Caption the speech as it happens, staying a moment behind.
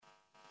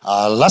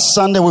Last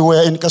Sunday we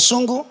were in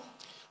Kasungu.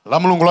 La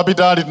mulungu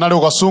lapitali tinali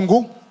ku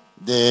Kasungu.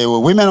 The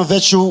Women of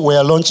Virtue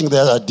were launching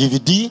their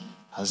DVD.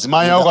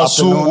 Azimayi a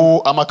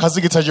Kasungu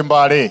amakhazikitsa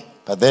chimbale.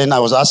 But then I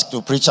was asked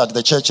to preach at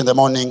the church in the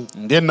morning.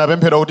 Ndiye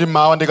ndinapemphera kuti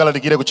mmawa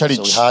ndikalalikire ku So we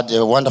church. had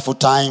a wonderful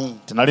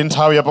time. Tinali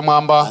nthawi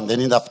yapamwamba. And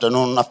then in the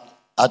afternoon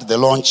at the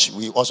launch,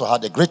 we also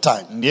had a great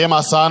time. Ndiye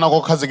masana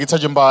kokhazikitsa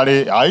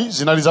chimbale. Ayi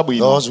zinali zabwino.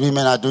 Those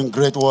women are doing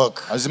great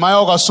work.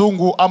 Azimayi a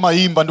Kasungu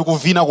amayimba ndi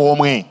kuvina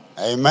komwe.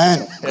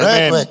 Amen.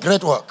 Great work,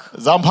 great work.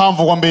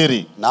 Zamphamvu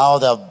kwambiri. Now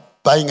they are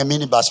buying a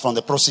minibus from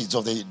the proceeds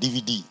of the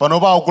DVD.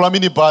 Panopa akula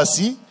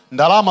minibasi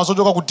ndalama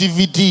zochoka ku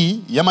DVD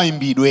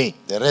yamayimbidwe.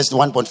 They raised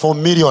 1.4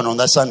 million on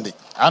that Sunday.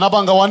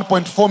 Anapanga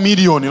 1.4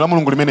 million la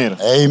mulungu limenera.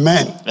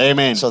 Amen.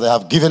 Amen. So they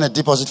have given a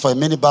deposit for a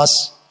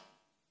minibus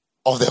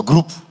of their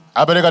group.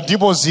 Apereka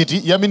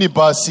deposit ya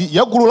minibasi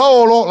ya gulu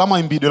laolo la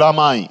mayimbidwe la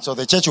amayi. So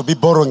the church will be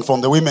borrowing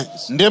from the women.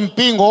 Ndiye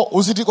mpingo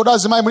uziti koda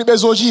azimayi mulibe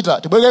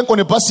zochita tibweke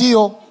nkone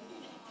basiyo.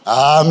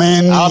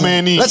 Amen.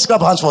 Amen. Let's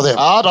clap hands for them.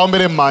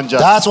 Taombere mmanja.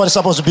 That's what is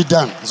supposed to be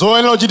done.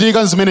 Zoyenera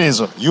kuchitika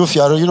zimenezo. You, if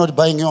you are not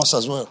buying yours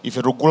as well.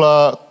 Ife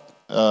tukula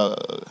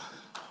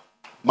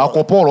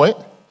makopolo eh?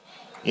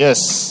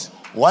 Yes.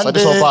 One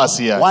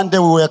day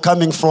we were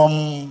coming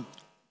from,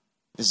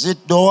 is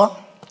it Doha?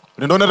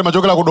 Ndona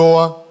timachokera ku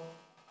Doha.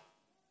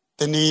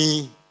 Then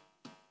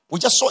we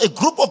just saw a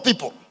group of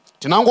people.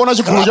 Tinangoona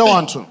chigulu cha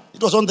wanthu.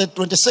 It was on the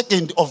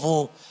 22nd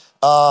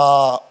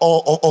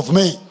of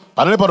May.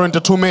 Panali pa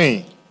 22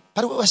 May.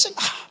 But we were saying,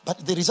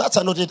 but the results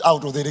are not yet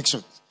out of the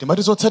election.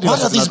 Timati zotsatira.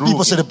 What are these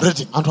people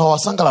celebrating? Anthu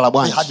awasangalala They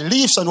bwanji. had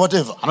leaves and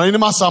whatever. Anali ndi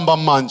masamba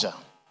mmanja.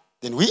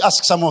 Then we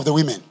asked some of the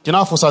women.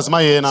 Tinafunsa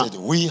azimayi ena. Said,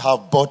 we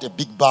have bought a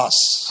big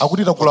bus.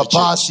 Akuti takula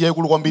basi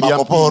yaikulu kwambiri ya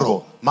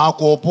mpingo.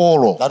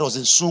 Makopolo. That was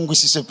in Sungwi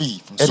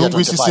CCP.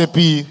 Sungwi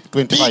CCP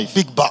 25.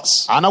 Big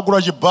bus.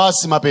 Anakula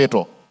chibasi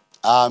mapeto.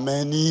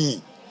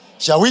 Amen.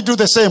 Shall we do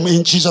the same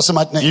in Jesus'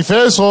 mighty name?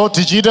 Ifeso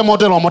tichite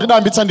motelo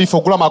motidambitsa ndife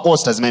kugula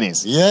makosta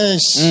zimenezi.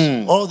 Yes.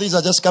 All these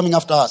are just coming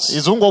after us.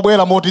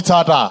 Izungobwera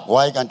motitsata.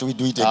 Why can't we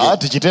do it again?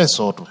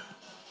 Tichiteso tu.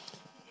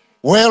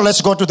 Well,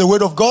 let's go to the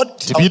word of God.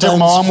 Tipite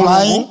kumawu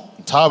Mulungu.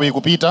 Nthawi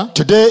kupita.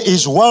 Today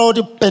is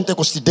World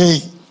Pentecost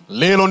Day.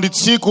 Lelo ndi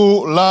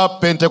tsiku la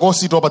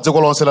Pentekosito pa dziko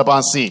lonse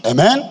lapansi.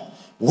 Amen.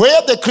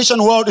 Where the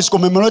Christian world is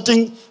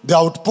commemorating the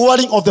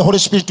outpouring of the Holy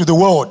Spirit to the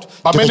world,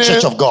 to the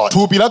church of God.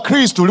 Thupi la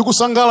Khristu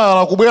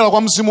likusangalala kubwera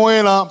kwa Mzimu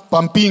Woyera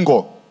pa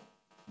mpingo.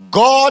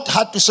 God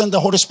had to send the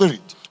Holy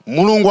Spirit.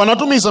 Mulungu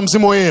anatumiza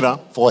Mzimu Woyera.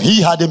 For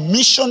he had a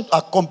mission to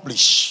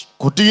accomplish.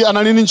 Kuti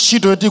anali ndi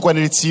ntchito yoti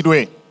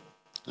ikwaniritsidwe.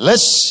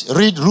 Let's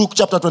read Luke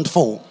chapter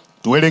 24.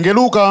 Tuwerenge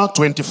Luka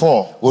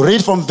 24. We'll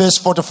read from verse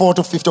 44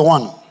 to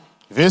 51.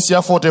 Verse ya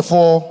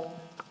 44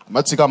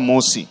 matsika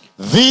m'munsi.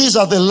 These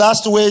are the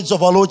last words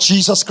of our Lord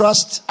Jesus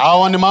Christ.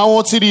 Awa ndi mawu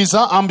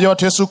otsiriza ambuye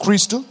wathu Yesu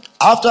Khristu.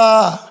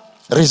 After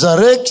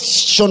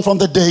resurrection from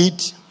the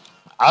dead,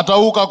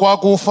 atauka kwa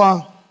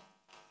akufa,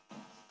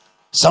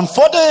 some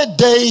 40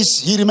 days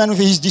he remained with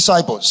his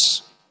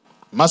disciples.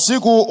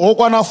 Masiku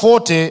okwana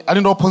 40 ali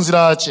ndi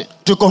ophunzira ache.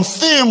 To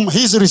confirm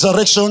his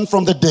resurrection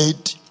from the dead.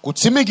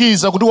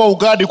 Kutsimikiza kuti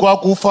waukadi kwa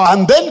akufa.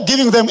 And then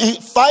giving them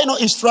final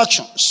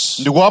instructions.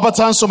 Ndi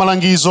kuwapatsanso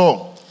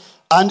malangizo.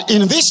 And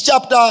in this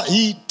chapter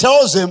he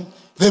tells them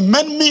the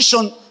main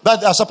mission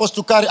that they are supposed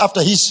to carry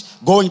after his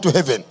going to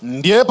heaven.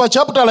 Ndiye pa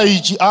chapter la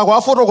ichi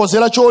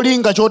akwafotokozera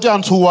cholinga choti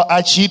anthuwa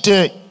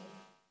achite.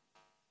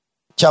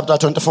 Chapter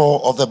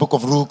 24 of the book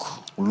of Luke.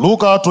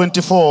 Luka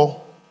 24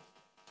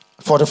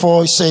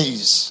 44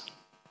 says,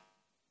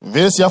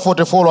 verse ya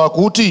 44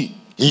 akuti,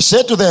 he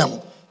said to them,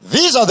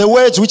 these are the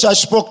words which I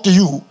spoke to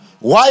you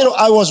while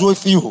I was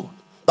with you,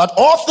 that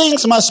all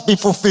things must be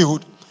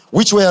fulfilled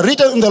which were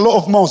written in the law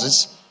of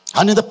Moses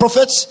and in the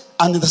prophets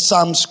and in the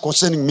Psalms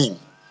concerning me.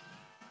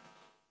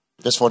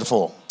 Verse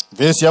 44.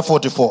 Verse ya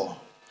 44.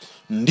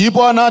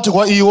 Ndipo anati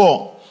kwa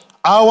iwo,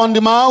 awa ndi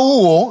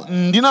mawuwo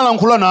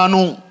ndinalankhula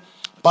nanu,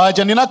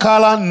 paja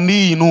ndinakhala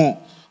ndi inu,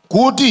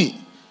 kuti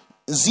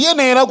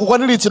ziyenera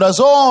kukwaniritsidwa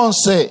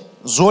zonse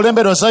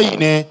zolembedwa za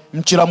ine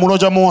m'chilamulo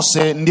cha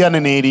Mose ndi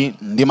aneneri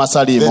ndi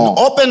masalimo.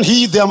 Then opened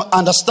he their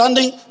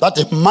understanding that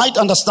they might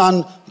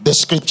understand the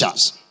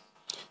scriptures.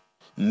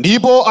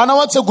 Ndipo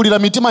anawatsegulira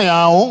mitima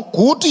yawo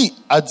kuti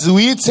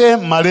adziwitse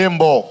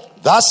malembo.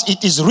 Thus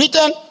it is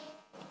written,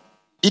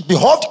 it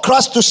behoved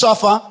Christ to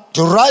suffer,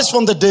 to rise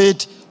from the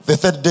dead the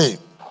third day.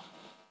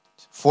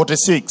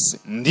 46.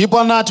 Ndipo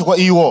anati kwa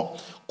iwo,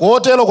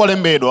 kotero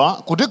kwalembedwa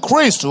kuti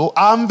Khristu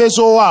amve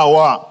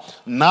zowawa,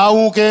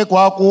 nauke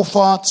kwa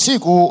akufa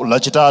tsiku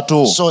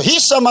lachitatu. So he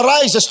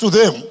summarizes to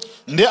them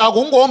ndi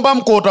akungomba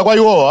mkota kwa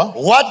iwowa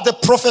what the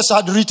prophets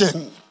had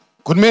written.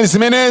 kuti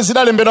zimene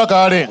zidalembedwa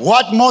kale.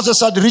 What Moses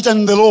had written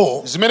in the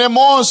law. Zimene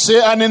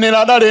Mose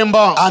anenera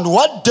adalemba. And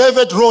what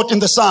David wrote in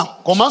the Psalm.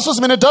 Komanso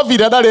zimene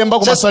Davide adalemba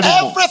ku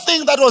masalimo.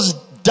 Everything that was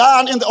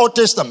done in the Old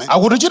Testament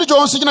akuti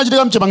chilichonse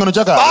chinachitika m'chipangano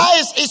chakale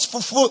finds its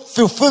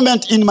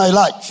fulfillment in my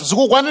life.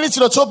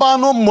 zikukwaniritsidwa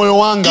tsopano m'moyo It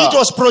wanga.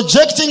 was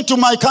projecting to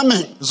my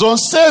coming,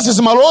 Zonsezi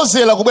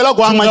zimalozera kubwera to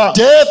my kwanga,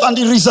 death and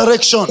the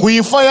resurrection.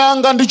 kuifa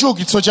yanga ndi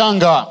chiukitso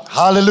changa.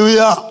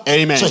 Hallelujah.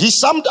 Amen. So he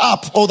summed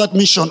up all that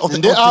mission of the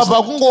Ndi Old apa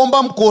Testament.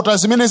 kungomba mkota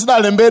zimene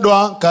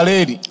zidalembedwa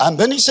kaleli. And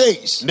then he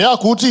says, Ndi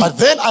akuti but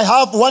then I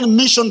have one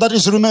mission that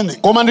is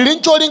remaining. koma ndili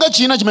ncholinga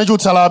china chimene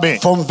chikutsalabe.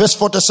 From verse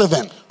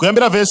 47.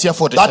 Kuyambira verse ya That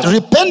 47.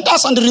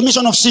 repentance and the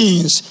remission of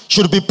sins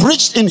should be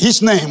preached in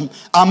his name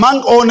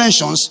among all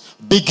nations,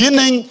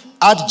 beginning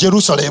at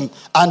Jerusalem.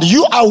 And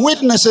you are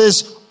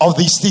witnesses of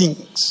these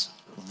things.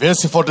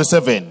 Verse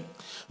 47.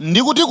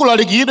 Ndikuti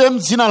kulalikidwe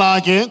m'dzina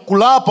lake,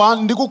 kulapa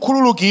ndi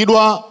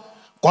kukhululukidwa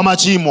kwa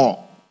machimo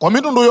kwa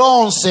mitundu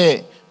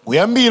yonse,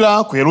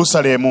 kuyambira ku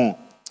Yerusalemu.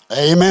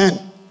 Amen.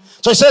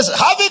 So he says,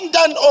 having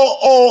done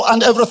all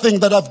and everything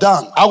that I've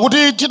done,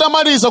 Akuti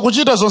titamaliza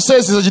kuchita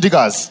zonsezi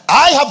zachitikazi,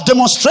 I have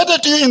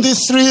demonstrated to you in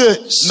these 3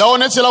 years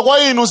ndaonetsera kwa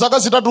inu zaka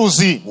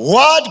zitatuzi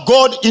what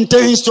God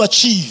intends to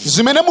achieve.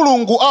 zimene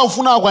Mulungu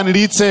afuna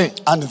akwaniritse.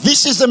 And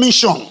this is the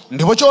mission.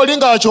 Ndipo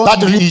cholingacho That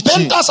ndi ichi,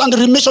 repentance and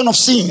remission of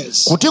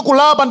sins kuti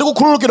kulapa ndi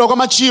kukhululukidwa kwa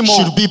machimo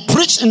should be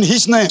preached in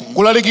his name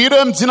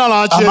kulalikidwe m'dzina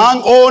lake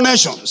among all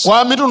nations,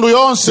 kwa mitundu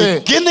yonse,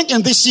 beginning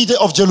in this city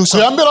of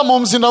Jerusalem. kuyambira mu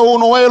mzinda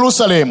uno wa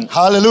Yerusalemu.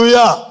 Hallelujah.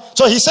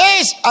 So he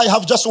says, I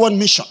have just one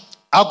mission.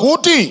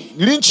 Akuti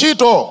ndili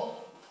ntchito.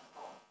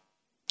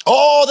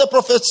 All the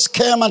prophets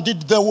came and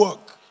did their work.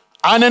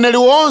 Aneneri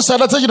onse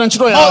adadzachita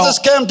ntchito yawo. Moses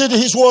came, did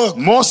his work.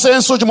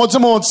 Mosenso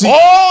chimodzimodzi.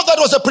 All that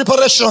was a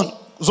preparation.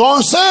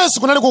 Zonsezi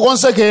kunali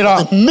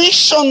kukonzekera The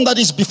mission that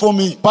is before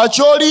me, pa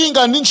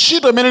cholinga ndi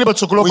ntchito imene ili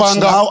patsogolo which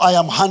panga, now I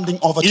am handing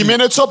over to you.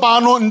 imene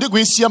tsopano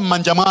ndikuyisiya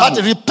m'manja That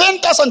mwanu.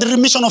 repentance and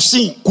remission of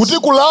sin Kuti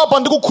kulapa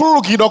ndi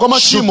kukhululukidwa kwa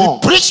should machimo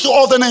be preached to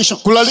all the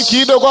nations,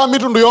 kulalikidwe kwa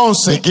mitundu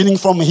yonse, beginning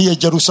from here,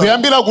 Jerusalem.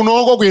 kuyambira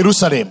kunoko ku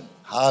Yerusalemu.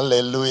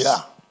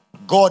 Hallelujah.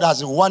 God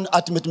has one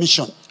ultimate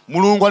mission.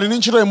 Mulungu ali ndi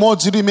ntchito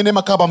imodzi ili imene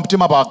imakhala pa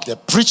mtima pake. The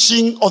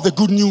preaching of the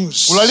good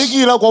news.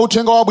 Kulalikira kwa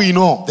uthenga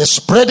wabwino, The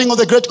spreading of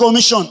the Great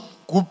Commission.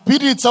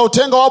 kupititsa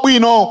uthenga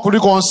wabwino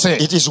kulikonse.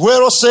 It is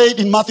well said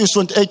in Matthew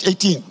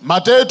 28:18.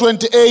 Mateyu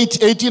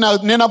 28:18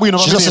 anena bwino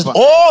Jesus said, pamenepa.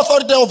 all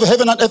authority of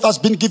heaven and earth has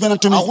been given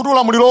unto me. Akuti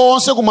ulamuliro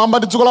wonse kumwamba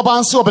ndi dziko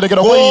lapansi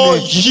waperekedwa kwa Go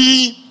ine.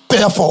 ye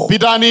therefore,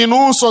 Pitani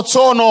inunso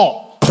tsono,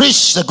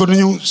 preach the good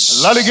news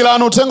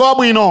lalikirani uthenga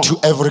wabwino to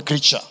every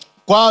creature.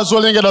 kwa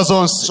zolengedwa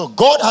zonse. So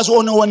God has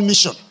only one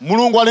mission,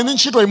 Mulungu ali ndi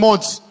ntchito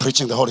imodzi,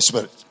 preaching the Holy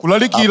Spirit.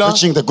 kulalikira,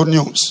 Preaching the good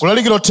news.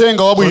 kulalikira uthenga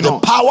Through the wabwino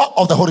power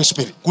of the Holy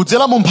Spirit.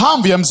 kudzera mu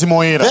mphamvu ya Mzimu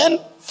Woyera. Then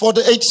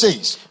 48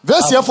 says,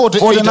 Verse ya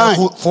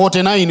 49.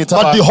 49 but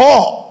tsapa.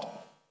 behold,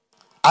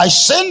 I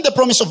send the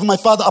promise of my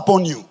Father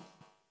upon you.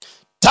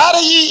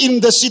 Tarry ye in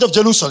the city of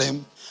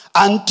Jerusalem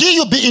until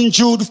you be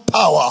endued with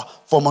power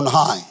from on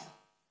high.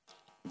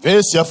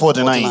 Verse ya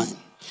 49. 49.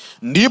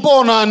 Ndipo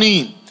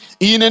onani,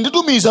 ine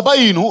nditumiza pa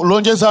inu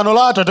lonjezano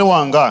la Atate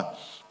wanga,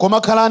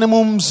 koma khalani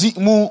mu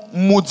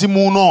mudzi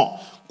muno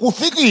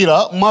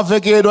kufikira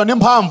mwavekedwa ndi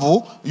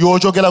mphamvu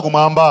yochokera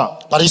kumwamba.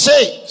 But he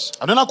says,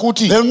 Anena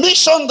kuti the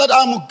mission that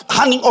I'm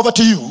handing over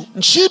to you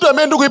ntchito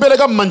imene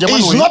ndikuyipereka m'manja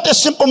is mwanu not a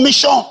simple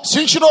mission. si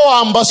ntchito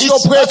wamba, si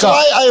That's yophweka.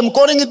 why I am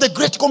calling it the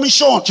Great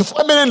Commission.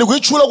 Chifukwa imene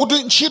ndikuyitchula kuti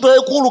ntchito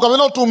yayikulu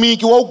kapena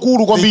utumiki waukulu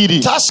The kwambiri.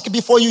 task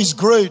before you is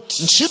great.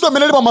 Ntchito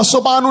imene ili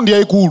pamaso panu ndi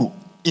yayikulu,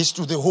 Is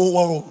to the whole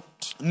world.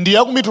 ndi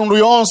ya ku mitundu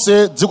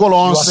yonse, dziko You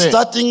are lonse,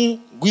 starting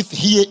with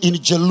here in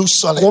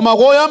Jerusalem. koma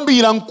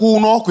koyambira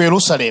mkuno ku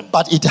Yerusalemu,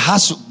 But it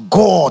has to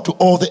go to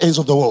all the ends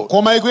of the world.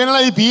 koma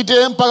ikuyenera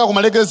ipite mpaka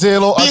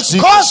kumalekezero a dziko.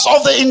 Because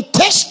of the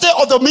intensity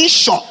of the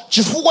mission,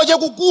 Chifukwa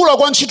chakukula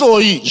kwa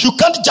ntchitoyi, you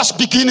can't just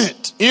begin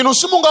it. inu You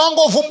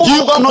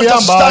simungangovumbuluka cannot just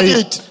kuyamba start ayi.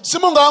 it. It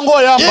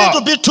Simungangoyamba,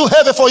 will be too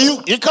heavy for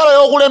you. ikhala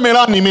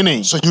yokulemerani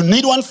imeneyi. So you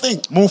need one thing.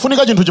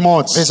 Mufunika chinthu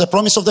chimodzi, There's a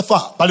promise of the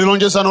Father. pali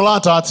lonjezano la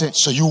Atate.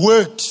 So you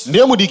wait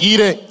Ndiye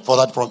mudikire for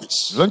that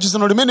promise.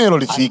 lonjezano limenelo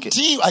lifike,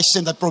 Until I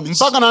send that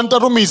promise, mpaka na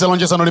nditatumiza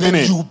lonjezano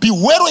limenelo. you will be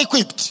well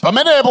equipped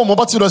Pamenepo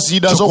mupatsidwa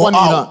zida To go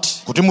zokwanira out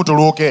kuti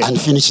mutuluke and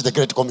finish the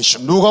Great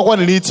Commission. ndi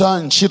kukakwaniritsa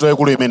ntchito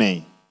yakulu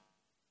imeneyi.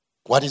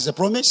 What is the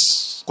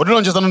promise? Kodi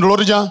lonjezano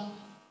ndiloti cha?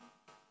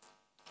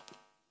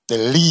 The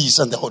release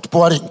and the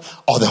outpouring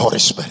of the Holy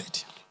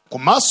Spirit.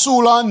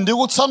 Kumasula ndi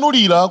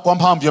kutsanulira kwa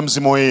mphamvu ya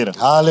Mzimu Woyera.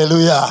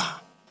 Hallelujah.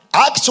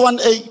 Acts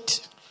 1:8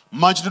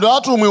 Machitidwe a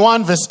Atumwi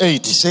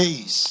 1:8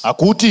 says,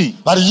 akuti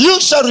but you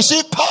shall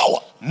receive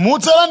power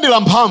mudzalandira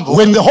mphamvu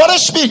when the Holy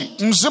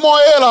Spirit Mzimu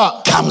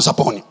Woyera comes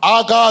upon you.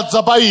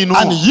 akadza pa inu,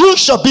 And you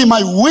shall be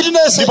my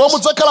witnesses, ndipo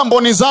mudzakhala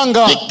mboni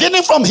zanga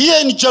beginning from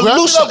here in kuyambira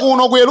Jerusalem,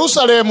 kuno ku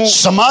Yerusalemu,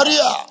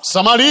 Samaria,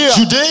 Samariya,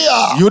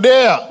 Judea,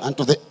 Yudeya, and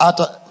to the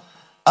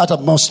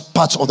uttermost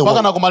parts of the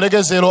mpaka na world.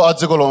 kumalekezero a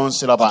dziko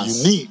lonse You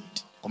lapansi. need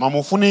Koma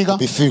mufunika to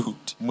be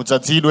filled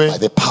mudzadzidwe by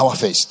the power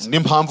first. ndi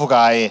mphamvu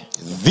kaye.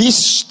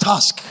 This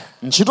task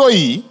Ntchito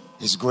iyi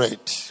is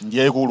great. ndi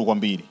yayikulu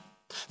kwambiri.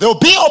 There will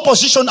be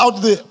opposition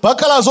out there.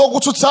 pakhala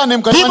zokutsutsani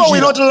mkati mwa People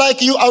will njira. not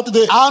like you out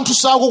there. Anthu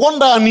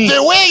sakukondani. The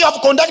way you have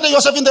conducted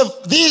yourself in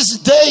these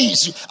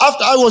days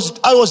after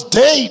I was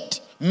dead,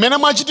 mmene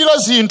mwachitira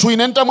zinthu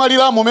ine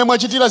ntamwalira momwe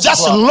mwachitira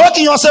just zinthu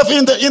locking yourself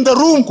in the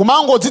room,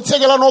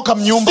 kumangodzitsekera nokha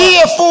mnyumba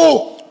fearful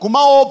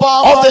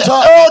kumaopa of the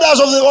anthu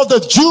elders of the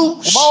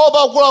Jews.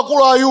 kumaopa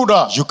akuluakulu a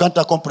Yuda. You can't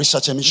accomplish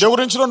such a mission.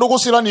 ndekuti ntchito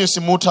ndikusiyirani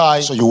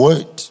simuthayi. So you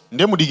wait.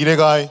 ndiye mudikire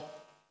kaye.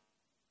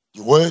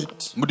 You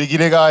wait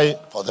mudikire kaye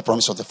for the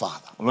promise of the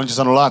Father.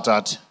 lonjezano la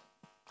Atate.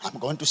 I'm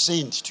going to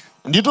send to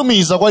you.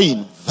 nditumiza kwa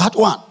inu That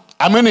one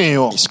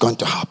ameneyo is going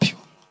to help you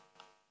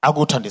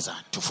akuthandizani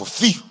to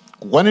fulfill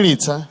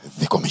kukwaniritsa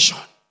the commission.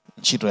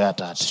 ntchito ya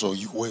Atate. So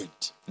you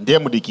wait. ndiye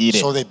mudikire.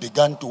 So they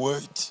began to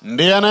wait,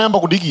 ndiye anayamba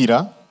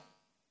kudikira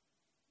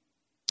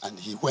and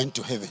he went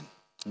to heaven.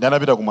 ndiye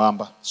anapita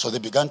kumwamba. So they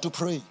began to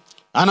pray,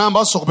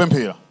 anayambanso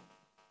kupemphera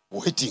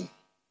waiting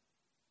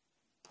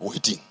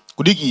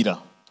kudikira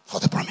for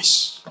the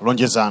promise.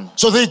 lonjezano.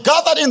 So they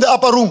gathered in the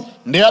upper room,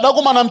 ndiye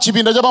adakumana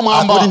mchipinda cha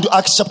pamwamba. according to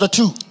Acts chapter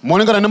 2.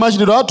 molingana ndi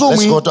machitidwe a Let's go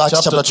atumwi to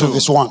Acts chapter 2,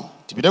 verse 1.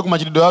 tipite ku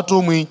machitidwe a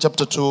atumwi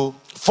chapter 2.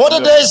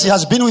 40 days he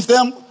has been with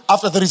them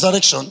after the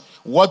resurrection,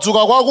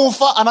 wadzuka kwa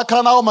akufa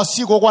anakhala nawo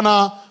masiku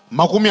okwana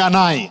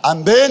 40.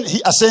 and then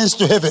he ascends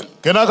to heaven.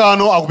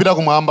 kenakano akupita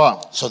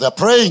kumwamba. So they're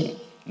praying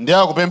ndiye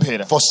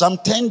akupemphera for some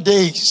 10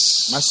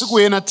 days, masiku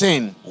ena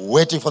 10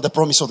 waiting for the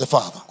promise of the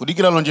Father.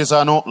 kudikira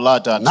lonjezano la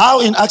Atate. Now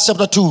in Acts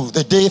chapter 2,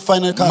 the day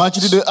finally comes.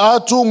 machitidwe a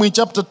atumwi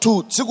chapter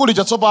 2 tsiku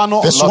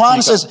lichatsopano Verse 1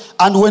 lafika. says,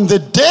 and when the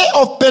day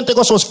of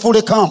Pentecost was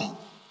fully come,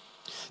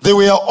 they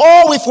were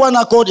all with one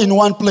accord in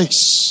one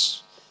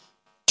place.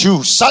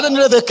 2,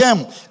 suddenly there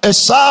came a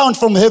sound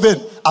from heaven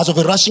as of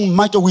a rushing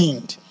mighty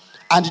wind,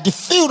 and it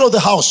filled all the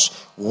house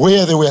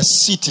where they were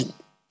sitting.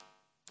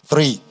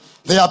 3,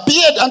 there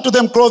appeared unto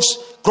them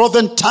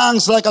cloven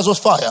tongues like as of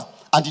fire,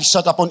 and it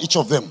sat upon each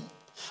of them.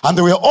 And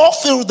they were all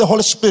filled with the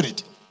Holy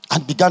Spirit,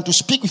 and began to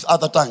speak with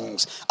other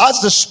tongues,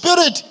 as the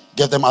Spirit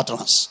gave them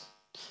utterance.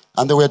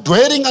 And they were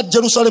dwelling at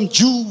Jerusalem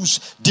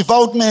Jews,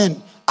 devout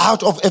men,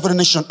 out of every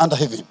nation under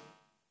heaven.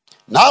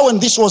 Now when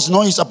this was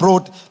noised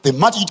abroad, the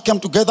multitude came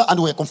together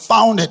and were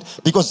confounded,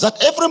 because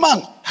that every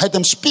man heard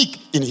them speak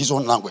in his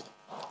own language.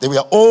 They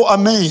were all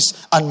amazed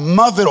and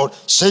marveled,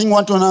 saying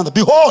one to another,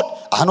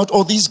 behold, are not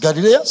all these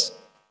Galileans?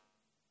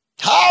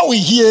 How we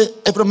hear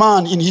every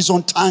man in his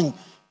own tongue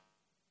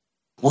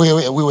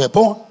where we were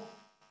born.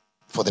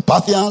 For the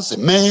Parthians, the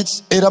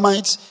Medes,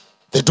 Elamites,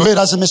 the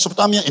dwellers in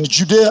Mesopotamia, in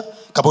Judea,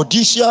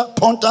 Cappadocia,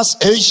 Pontus,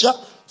 Asia,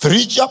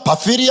 Phrygia,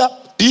 Pamphylia,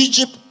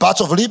 Egypt, parts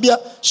of Libya,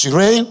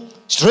 Cyrene,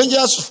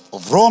 strangers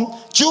of Rome,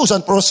 Jews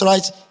and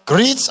proselytes,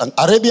 Greeks and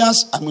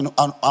Arabians.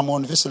 I'm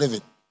on verse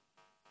 11.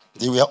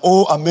 They were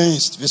all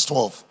amazed, verse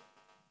 12,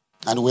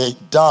 and were in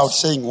doubt,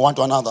 saying one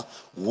to another,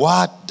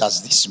 what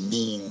does this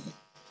mean?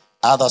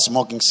 Others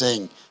mocking,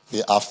 saying,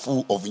 they are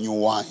full of new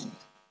wine.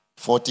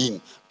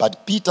 14,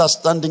 but Peter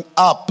standing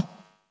up,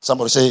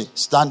 somebody say,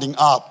 standing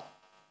up,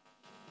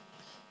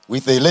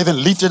 with the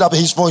 11 lifted up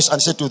his voice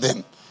and said to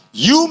them,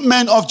 you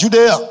men of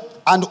Judea,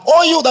 and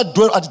all you that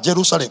dwell at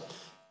Jerusalem,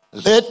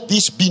 let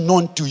this be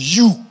known to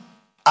you,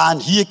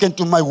 and hearken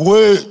to my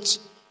words.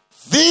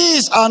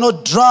 These are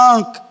not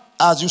drunk,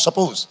 as you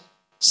suppose,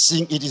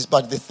 seeing it is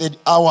but the 3rd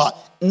hour,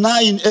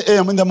 9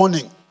 a.m. in the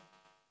morning.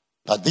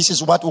 But this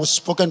is what was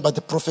spoken by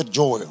the prophet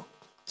Joel.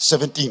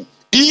 17,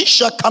 it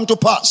shall come to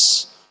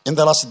pass in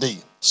the last day,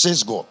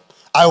 says God,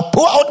 I will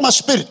pour out my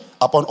spirit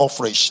upon all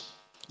flesh.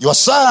 Your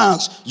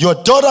sons, your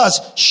daughters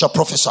shall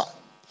prophesy.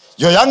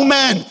 Your young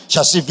men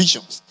shall see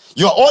visions.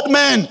 Your old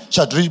men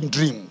shall dream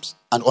dreams.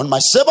 And on my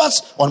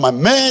servants, on my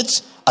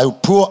maids, I will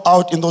pour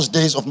out in those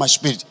days of my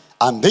spirit,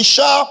 and they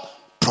shall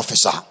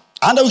prophesy.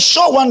 And I will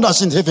show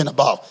wonders in heaven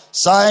above,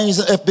 signs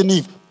on earth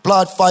beneath,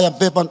 blood, fire,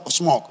 vapor of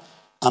smoke.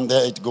 And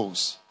there it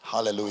goes.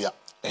 Hallelujah.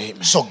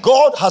 Amen. So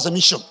God has a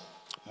mission.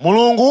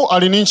 mulungu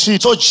ali ndi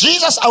ntchito. So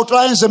Jesus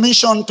outlines the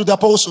mission to the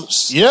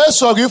apostles.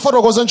 yesu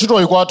akuifotokoza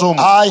ntchitoyi kwa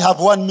atumwi. I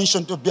have one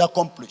mission to be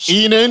accomplished.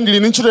 ine ndili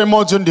ndi ntchito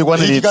imodzi It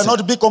ndikwaniritse.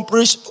 cannot be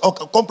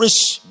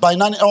accomplished by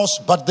none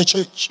else but the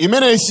church.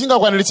 imene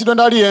isingakwaniritsidwe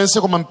ndi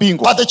aliyense koma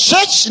mpingo. But the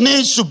church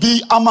needs to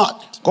be armored.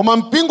 koma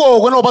mpingo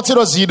ukuyenera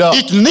upatsidwa zida.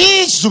 It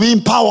needs to be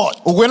empowered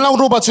ukuyenera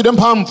kuti upatsidwe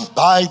mphamvu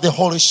by the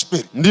Holy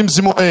Spirit. ndi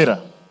mzimu woyera.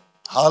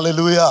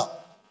 Hallelujah.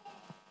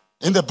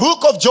 In the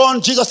book of John,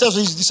 Jesus tells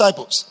his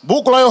disciples,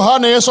 buku la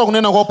yohane yesu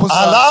akunena kwa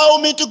ophunzira. allow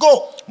me to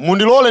go.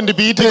 mundilole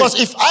ndipite. Because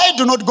if I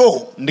do not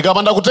go,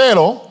 ndikapanda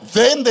kutero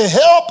then the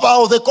helper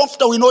or the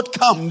comforter will not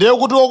come. ndiye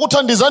kuti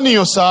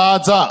wokuthandizaniyo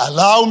sadza.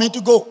 Allow me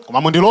to go.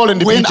 koma mundilole When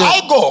ndipite.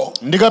 I go,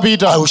 I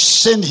ndikapita will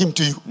send him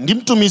to you.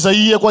 ndimtumiza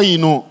iye kwa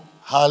inu.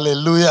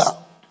 Hallelujah.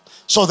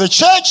 So the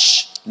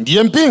church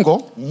ndiye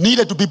mpingo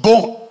needed to be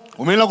born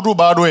umenera kuti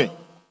ubadwe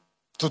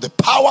to the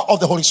power of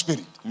the Holy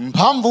Spirit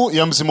mphamvu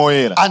ya mzimu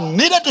woyera. and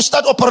needed to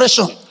start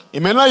operation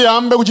imene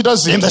yambe kuchita in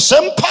zinthu the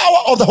same power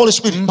of the Holy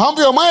Spirit.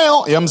 mphamvu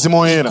yomweyo ya mzimu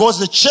woyera. Because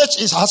the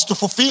church has to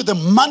fulfill the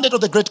mandate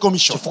of the Great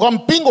Commission chifukwa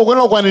mpingo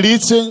ukuyenera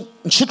kukwaniritse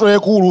ntchito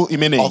yakulu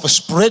imeneyi of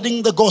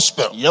spreading the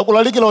gospel,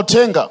 yakulalikira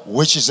uthenga,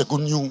 which is the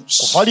good news.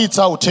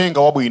 kufalitsa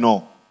uthenga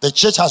wabwino. The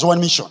church has one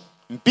mission,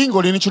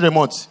 mpingo lini ntchito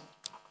imodzi,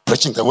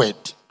 preaching the word.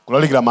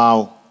 kulalikira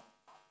mawu.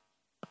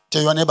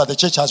 Tell your neighbor, the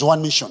church has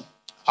one mission.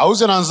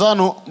 Awuzeni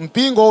anzanu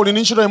mpingo uli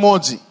ndi ntchito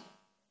imodzi.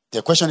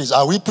 The question is,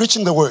 are we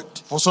preaching the word?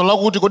 funso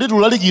lakuti kodi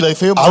tulalikira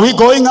ifeyo, Are we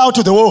going out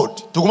to the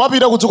world?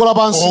 tikumapita ku dziko Or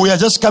lapansi we are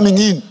just coming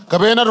in?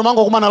 kapena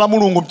timangokumana la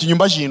mulungu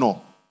mchinyumba chino?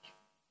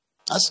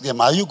 Ask them,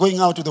 are you going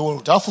out to the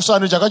world?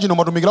 tafunsani chaka chino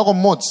mwatumikirako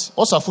mmodzi,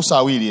 osafunsa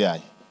awiri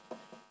ayi,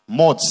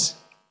 mmodzi.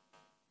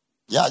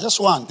 Yeah, just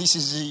one. This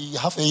is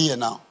half a year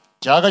now.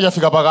 chaka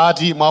chafika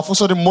pakati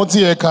mwafunsa kuti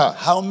mmodzi yekha.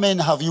 How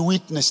many have you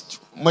witnessed?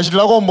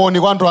 mwachitirako umboni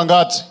kwa anthu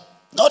angati?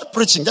 Not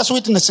preaching, just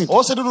witnessing.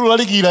 onse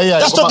titulalikira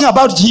iyayi, Just talking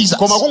about Jesus.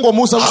 koma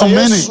kungomusa How kuti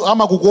many? Yesu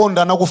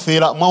amakukonda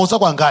nakufera, mwauza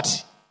kwa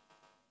ngati?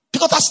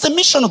 Because that's the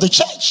mission of the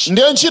church.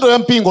 ndiye ntchito ya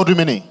mpingo tu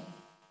imeneyi.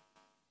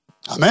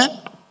 Amen.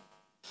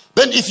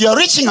 Then if you are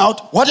reaching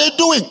out, what are you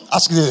doing?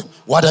 Ask them,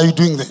 what are you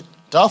doing then?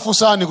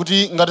 tafunsani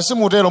kuti ngati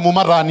simutero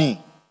mumatani,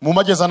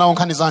 mumacheza nawo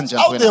nkhani zanja.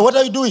 Out there, what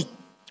are you doing?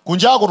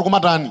 kunjako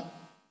tikumatani.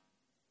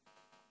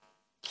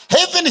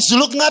 Heaven is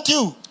looking at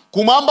you.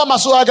 kumwamba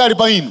maso ake ali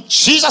pa inu.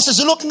 Jesus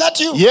is looking at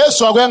you.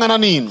 yesu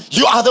akuyang'anani inu.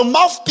 You are the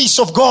mouthpiece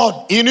of God.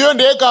 inuyo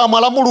ndiye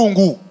kamwa la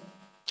mulungu.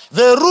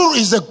 The rule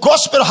is the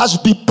gospel has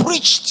been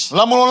preached.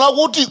 lamulo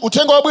lakuti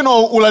uthenga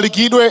wabwino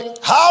ulalikidwe.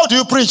 How do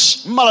you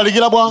preach?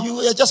 mmalalikira bwa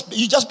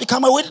You just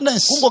become a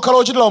witness. kungokhala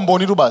ochitira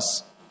umboni tu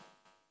basi.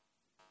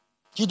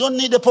 You don't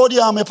need a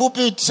podium, a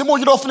pulpit.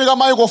 simuchita ofunika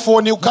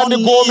maikrofoni ukhandi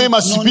No gome need,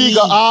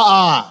 masipika.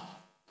 no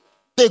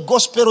The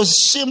gospel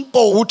is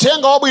simple,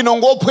 uthenga wabwino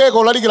ngophweka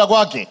ulalikira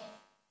kwake,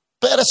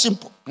 very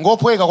simple.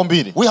 ngophweka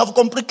kwambiri. We have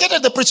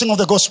complicated the preaching of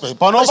the gospel.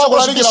 panopa It's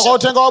supposed to be kulalikira kwa simple.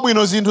 uthenga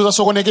wabwino zinthu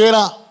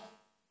zasokonekera.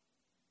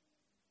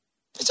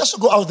 Just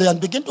go out there and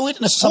begin to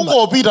witness somebody.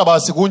 kungopita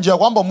basi kunja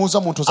kwamba muza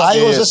munthu I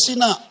zake was a Yesu.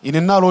 sinner. ine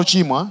ndinali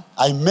ochimwa,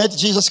 I met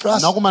Jesus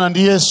Christ. nakumana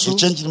ndi Yesu, He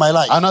changed my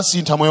life.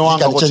 anasintha moyo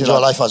wanga. He can change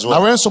your life as well.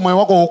 nawenso moyo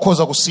wako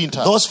ukhoza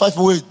kusintha. Those 5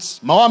 words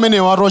mawu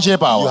amenewo you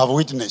atochepawa have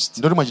witnessed.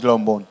 ndoti mwachitira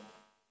umboni.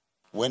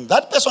 When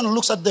that person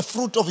looks at the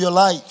fruit of your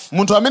life,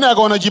 munthu amene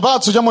akaona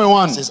chipatso cha moyo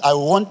wanu says, I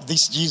want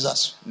this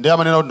Jesus ndiye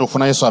amanena kuti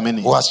ndikufuna Yesu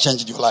amene who has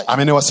changed your life.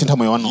 amene wasintha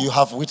moyo wanu. You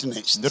have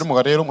witnessed. ndoti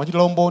mukatero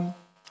mwachitira umboni.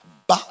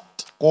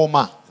 But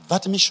koma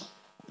that mission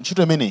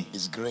ntchito imeneyi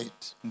is great.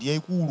 ndi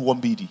yayikulu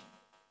kwambiri.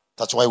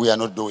 That's why we are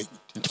not doing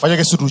it. chifukwa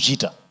chake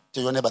situchita.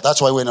 Tell your neighbor,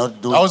 that's why we are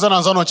not doing it. awuzana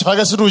anzanu chifukwa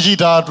chake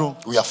situchitatu.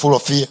 We are full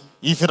of fear.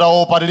 ife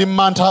taopa tili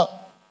mmantha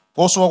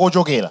posowa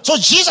kochokera. So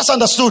Jesus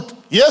understood.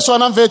 Yesu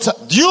anamvetsa.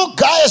 You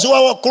guys who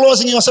are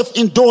closing yourself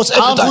indoors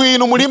every anthu time,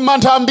 inu muli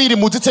mmantha ambiri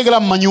mudzitsekera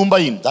m'manyumba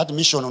inu. that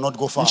mission will not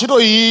go far. ntchito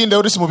iyi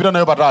ndekuti simupita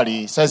nayo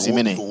patali saizi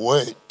imeneyi. You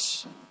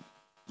wait.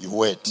 You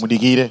wait.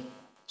 mudikire.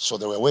 So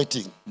they were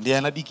waiting ndiye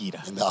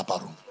anadikira in the upper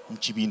room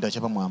mchipinda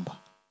chapamwamba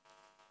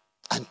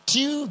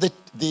until the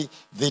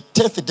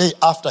 10th day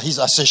after his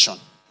ascension,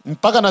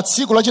 mpaka na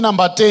tsiku la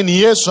chinamba 10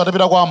 Yesu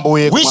atapita kwa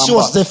Ambuye which kumwamba.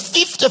 was the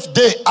 50th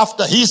day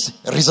after his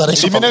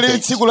resurrection from limene the lili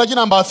dead. tsiku la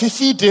chinamba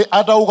 50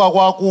 atauka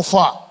kwa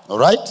akufa. All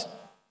right?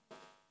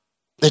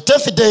 The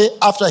 10th day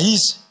after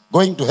his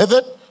going to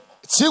heaven,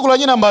 tsiku la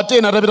chinamba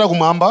 10 atapita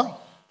kumwamba.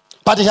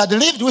 but he had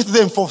lived with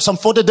them for some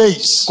 40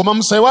 days. koma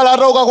msaiwala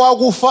atauka kwa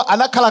akufa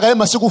anakhala kaye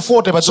masiku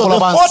 40 pa So dziko the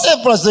lapansi.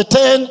 40 plus the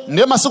 10,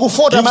 ndiye masiku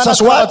 40 gives amene us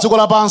anakhala pa what? dziko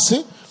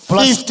lapansi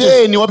plus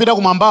 50. 10 wapita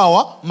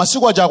kumwambawa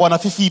masiku aja akwana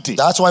 50.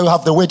 that's why we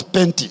have the word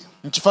penti.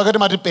 mchifukwa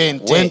timati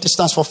pente. Penti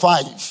stands for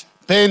 5.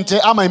 pente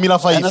amayimira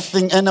 5.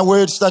 Anything, any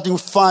word starting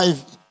with 5,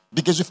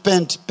 because with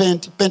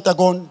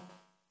pentagon,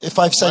 a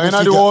 5-sided ena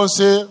figure.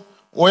 liwonse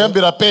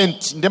woyambira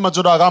pent ndiye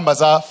madzoto akamba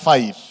za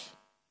 5.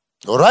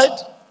 All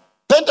right?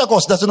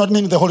 Pentecost does not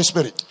mean the Holy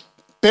Spirit.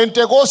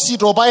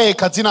 pentekosito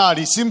payekha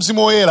dzinali si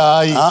mzimu woyera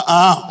ayi.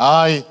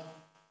 ayi.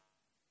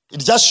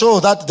 It just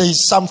shows that there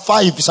is some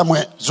 5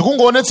 somewhere.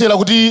 zikungoonetsera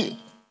kuti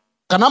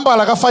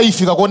kanambala ka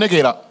 5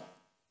 kakuonekera.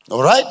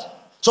 All right?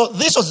 So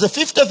this was the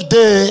 50th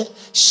day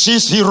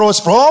since he rose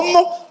from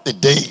the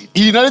dead.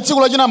 ili nali tsiku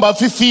la chinamba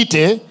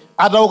 50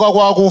 atauka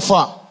kwa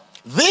akufa.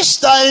 This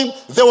time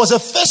there was a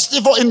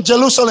festival in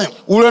Jerusalem,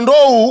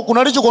 ulendowu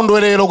kunali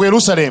chikondwerero ku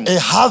Yerusalemu. a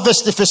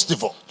harvest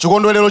festival,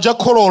 chikondwerero cha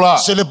kholola.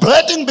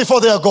 celebrating before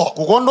their God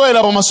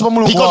kukondwera pamaso pa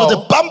mulungu because of the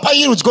wawo. bumper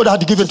yields God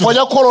had given to chifukwa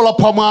them. cha kholola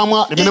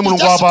pamwamba limene It mulungu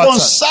just wapatsa.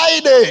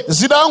 coincided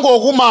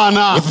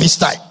zidangokumana with this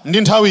time.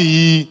 ndi nthawi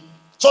iyi.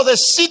 So the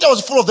city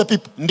was full of the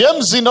people ndiye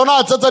mzinda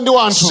unadzadza ndi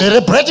anthu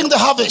celebrating the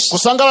harvest.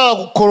 kusangalala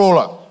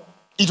kukholola.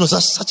 It was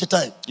at such a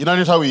time.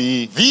 inali nthawi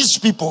iyi. These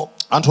people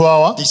anthu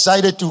awa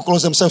decided to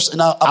close themselves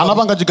in a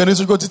anapanga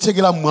chiganizo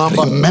chodzitsekera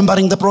mmwamba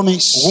remembering the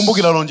promise.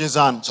 kukumbukira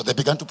lonjezano. So they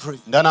began to pray.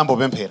 ndi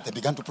anambopemphera. They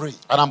began to pray.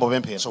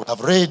 anambopemphera. So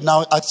I've read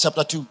now Acts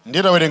chapter 2.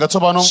 ndiye tawerenga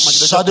tsopano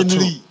machitidwe chapter 2.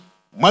 Suddenly,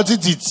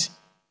 mwadzidzidzi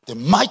the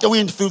mighty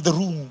wind filled the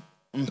room.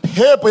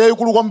 mphepo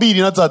yayikulu kwambiri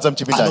inadzadza And on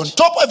mchipindachi.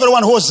 top of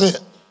everyone who was there,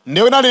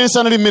 ndiwe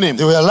nalisa nali mmenemo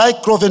They were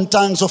like cloven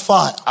tongues of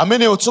fire.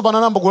 amene tsopano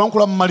anayamba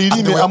kulankhula And they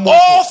mmalilime were amoto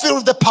all filled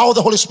with the power of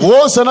the Holy Spirit.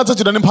 wonse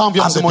anadzachita ndi mphamvu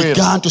ya And they mzimu woyera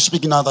began to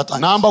speak in other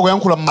tongues. nayamba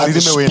kuyankhula And the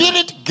mmalilime wena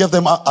Spirit gave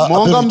them a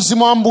monga ability.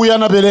 mzimu wa Ambuye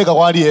anapereka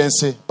kwa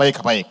aliyense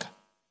payekha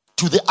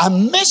To the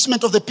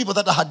amazement of the people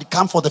that had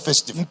come for the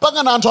festival.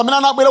 mpaka na anthu amene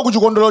anabwera ku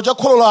chikondwerero cha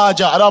kholo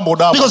laja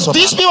adambodabwa Because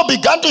these people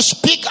began to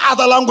speak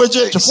other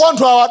languages. chifukwa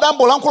anthu awa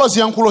adambolankhula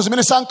ziyankhulo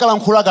zimene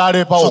sankalankhula kale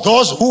So pawo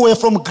those who were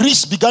from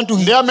Greece began to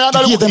ndi amene hear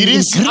adali ku them in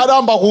Girisi Greek.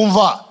 adayamba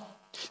kumva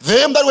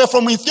Them that were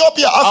from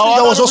Ethiopia,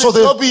 Africa was also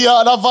there. Ethiopia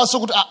adamvanso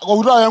kuti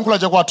ayankhula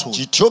chakwathu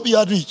Ethiopia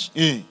had reached.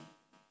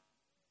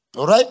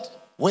 All right?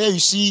 Where you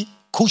see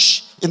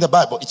Cush in the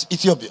Bible, it's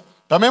Ethiopia.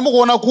 pamene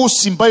mukuona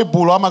Kusi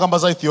m'Baibulo amakamba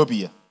za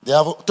Ethiopia They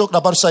have talked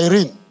about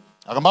Cyrene.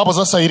 akambapo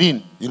za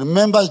Cyrene. You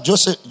remember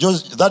Joseph,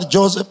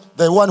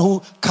 the one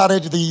who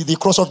carried the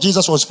cross of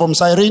Jesus was from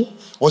Cyrene,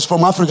 was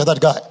from Africa, that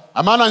guy.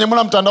 amene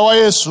anyamula mtanda wa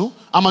Yesu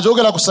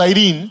amachokera ku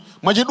Cyrene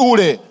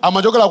mwachidule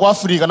amachokera ku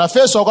Africa na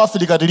Efeso ku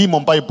Africa tilimo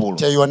m'Baibulo.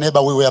 Tell your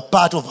neighbor we were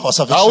part of our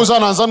salvation.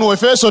 Auzana anzanu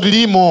Efeso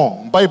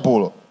tilimo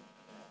m'Baibulo.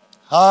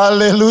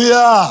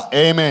 Hallelujah.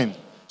 Amen.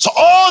 So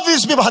all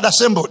these people had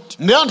assembled.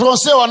 ndi anthu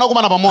onsewo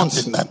anakumana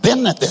pamodzi And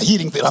then they're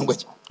hearing the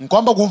language.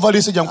 nkwamba kumva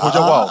lise chankhulo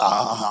chakwao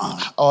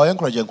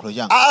awayankhula chankhulo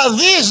changa Are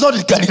these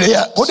not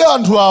Galileans? kodi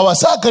anthu awa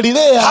sa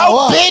Galileya How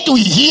awa bad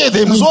we hear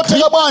them in Greek.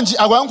 zotheka bwanji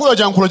akuyankhula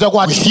chankhulo We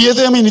chakwati hear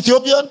them in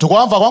Ethiopian.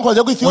 tukwamva akuyankhula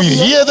cha ku We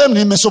Ethiopia hear them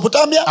in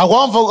Mesopotamia.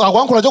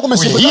 akuyankhula cha ku We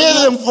hear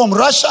Mesopotamia them from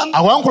Russian.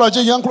 akuyankhula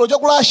chankhulo cha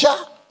ku Russia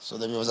So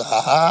the people say,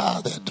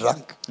 they're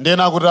drunk.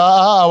 ndena kuti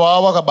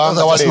awa kabanga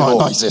That's walero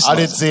not noise, that's not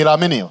aledzera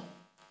amenewa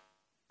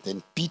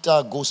Then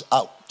Peter goes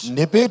out,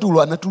 ne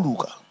Petulo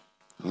anatuluka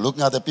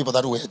looking at the people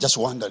that were just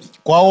wandering.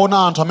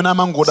 kwaona anthu amene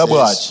amangoda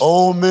bwachi Says,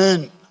 oh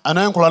men,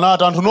 anayankhula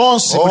nati anthu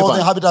nonse all muli the pano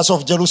inhabitants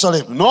of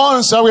Jerusalem,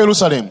 nonse aku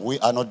Yerusalemu we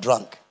are not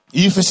drunk.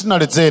 ife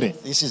sitinaledzere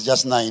This is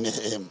just 9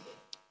 a.m.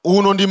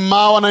 uno ndi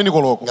mmawa 9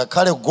 koloko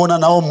ngakhale kugona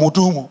nawo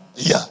mutumo.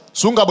 Yeah.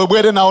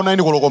 sungabwebwere nawo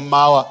 9 koloko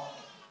mmawa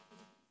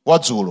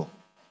wadzulo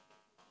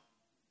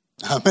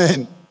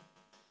Amen.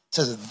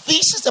 Says,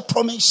 this is the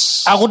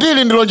promise akuti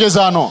ili ndi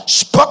lonjezano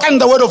spoken in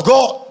the word of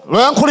God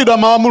loyankhulidwa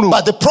mawu a Mulungu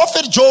by the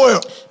prophet Joel.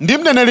 ndi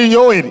mneneri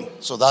Yoweli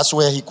So that's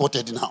where he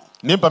quoted now.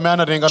 ndi pamene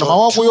anatenga Joel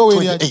mawu ako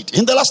Yoweli 2:28.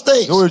 In the last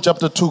days, Yoweli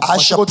chapter 2 I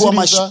shall pour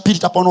my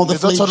spirit upon all the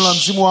ndidzatsanula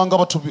flesh. mzimu wanga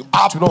pathupi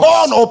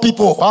Upon all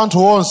people. pa anthu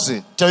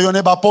onse Tell your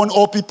neighbor, upon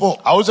all people.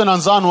 auze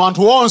nanzanu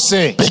anthu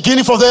onse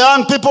Beginning from the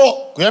young people.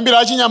 kuyambira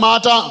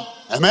achinyamata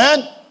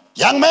Amen.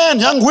 Young men,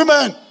 young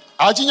women.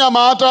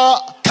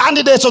 achinyamata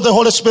Candidates of the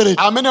Holy Spirit.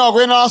 amene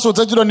akuyeneranso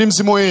kudzachidwa ndi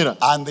mzimu woyera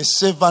And the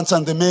servants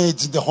and the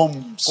maids in the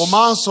homes.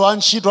 komanso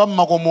antchito a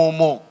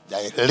m'makomomo They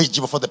are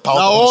eligible for the power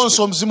of the Holy Spirit.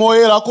 nawonso mzimu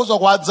woyera akhoza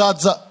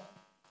kuwadzadza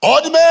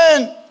Old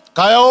men,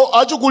 kaya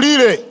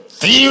achikulire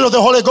filled of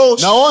the Holy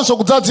Ghost. nawonso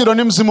kudzadzidwa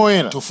ndi mzimu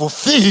woyera To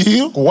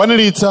fulfill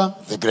kukwaniritsa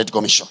the Great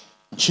Commission.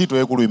 ntchito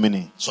yakulu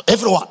imeneyi So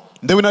everyone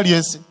ndi wina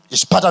aliyense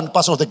is part and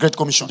parcel of the Great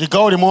Commission. ndi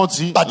gawo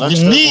limodzi But la we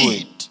ntchito need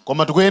yakulu.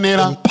 Koma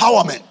tikuyenera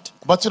empowerment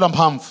kupatsidwa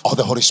mphamvu of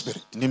the Holy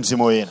Spirit. ndi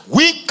mzimu woyera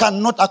We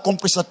cannot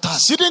accomplish the task.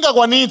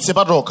 sitingakwanitse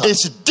patokha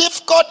It's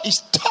difficult,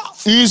 it's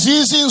tough.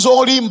 izizi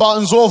nzolimba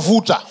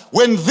nzovuta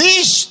When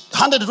these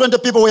 120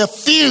 people were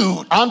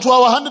filled, anthu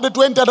awa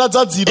 120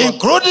 atadzadzidwa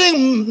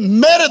including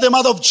Mary, the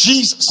mother of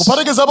Jesus,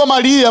 kuphatikizapo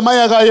Mariya mayi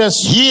aka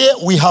Yesu here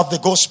we have the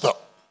gospel.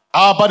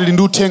 apa tili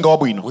ndi uthenga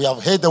wabwino We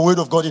have heard the word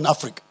of God in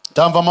Africa.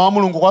 tamva mawu a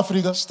Mulungu ku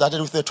Africa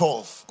Started with the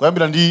 12,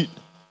 kuyambira ndi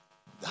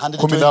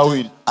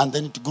 120, and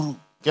then it grew.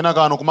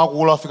 kenakano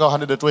kumakula afika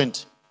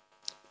 120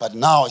 But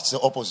now it's the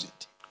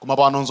opposite. koma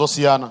pano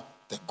nzosiyana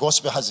The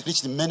gospel has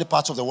reached many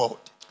parts of the world.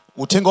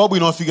 uthenga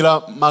wabwino wafikira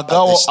But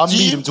magawo there's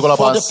ambiri still mdziko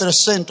lapansi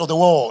 40% of the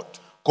world,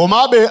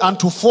 komabe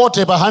anthu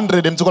 40 pa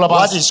 100 mdziko what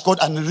lapansi is called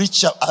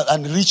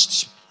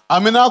unreached.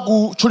 amene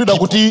akutchulidwa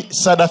kuti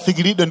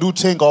sadafikiridwe ndi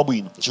uthenga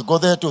wabwino You go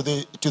there to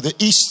the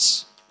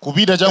east,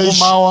 kupita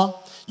chakumawa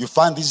you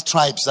find these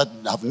tribes that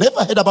have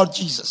never heard about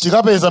Jesus.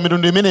 tikapeza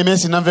mitundu imene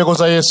sinamveko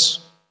za Yesu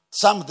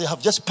Some, they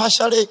have just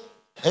partially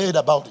heard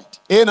about it.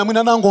 ena mwina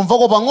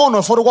anangomvako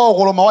pang'ono foti kwawo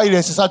koloma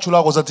wailesi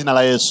satchulako za dzina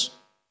la Yesu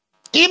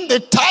In the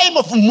time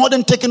of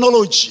modern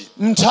technology,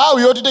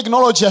 nthawi yoti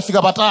tekinoloji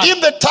yafika patali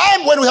in the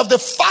time when we have the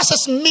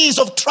fastest means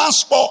of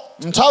transport,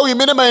 nthawi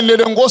imene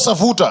mayendedwe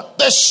ngosavuta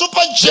the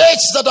super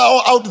jets that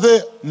are out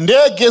there,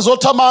 ndege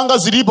zothamanga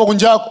zilipo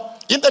kunjako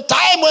in the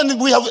time when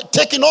we have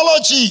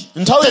technology,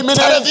 Nthawi the imene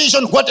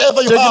television,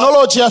 whatever you have,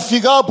 tekinoloji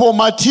yafikapo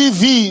ma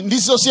TV ndi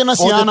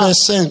zosiyanasiyana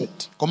 40%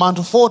 koma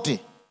anthu 40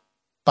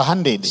 pa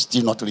 100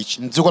 still not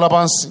reaching. mdziko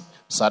lapansi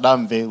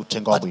sadamve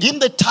uthenga But wabwino in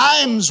the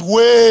times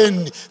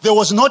when there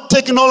was no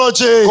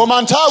technology,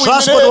 koma nthawi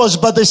transport was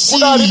by the sea,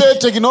 kudalibe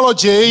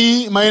tekinoloji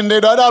iyi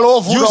mayendedwe adali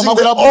ovuta using the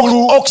makwera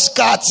bulu ox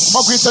carts,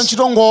 magwiritsa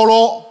ntchito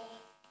ngolo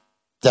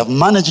they have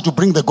managed to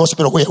bring the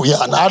gospel where we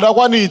are now.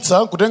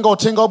 adakwanitsa kutenga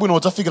uthenga wabwino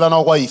udzafikira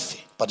nawo kwa ife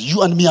But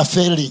you and me are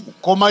failing.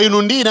 koma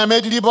inu ndine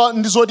amene tilipa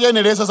ndi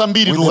zotiyenereza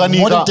zambiri With the modern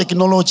tikukanika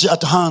technology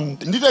at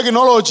hand, ndi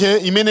tekinoloji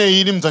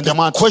imeneyi ili mdzanja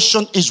mwathu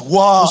question is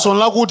why? funso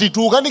lakuti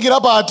tikukanikira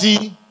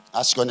pati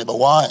Ask your neighbor,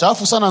 why?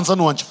 tafunsana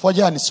nzanuwa nchifukwa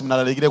chani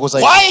simunalalikireko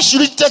zaidi? Why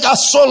should it take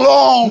us so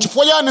long?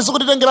 Nchifukwa chani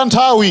sikutitengera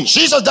nthawi?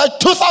 Jesus died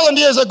 2,000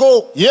 years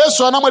ago.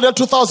 Yesu anamwalira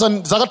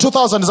 2000 zaka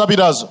 2000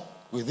 zapitazo.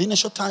 Within a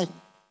short time,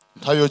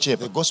 Nthawi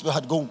yochepa the gospel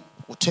had gone.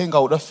 uthenga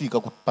udafika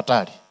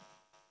patali.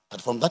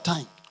 But from that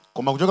time,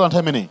 Koma kuchokera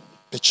nthawi imeneyi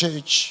the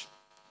church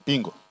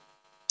mpingo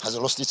has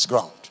lost its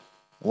ground.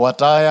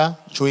 wataya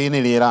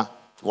choyenerera.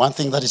 One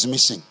thing that is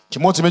missing,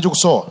 Chimodzi chimene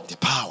chikusowa the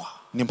power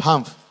ni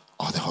mphamvu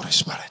of the Holy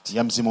Spirit.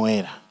 ya Mzimu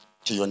Woyera.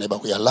 To your neighbor,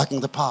 we are lacking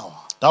the power.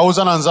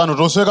 Tauzana nzanu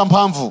tosweka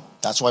mphamvu.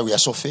 That's why we are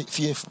so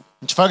fearful.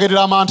 Nchifukwa tili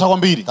amantha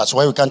kwambiri. That's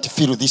why we can't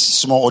fill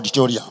this small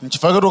auditorium.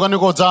 Nchifukwa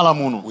tukanikodza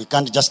muno. We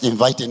can't just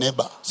invite a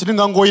neighbor.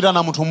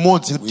 Sitingangoyitana munthu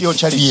mmodzi We tiyo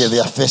fear chalichi.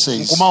 their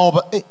faces.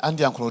 Nkumaopa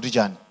andiyankhula kuti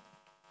chani.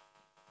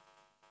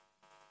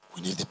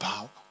 We need the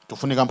power.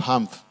 Tufunika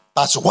mphamvu.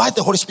 That's why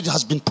the Holy Spirit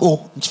has been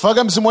poured.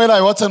 Nchifukwa Mzimu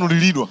Woyerayo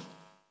watsanuliridwa.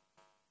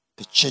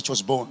 The church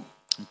was born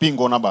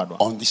Mpingo unabadwa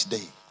on this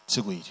day.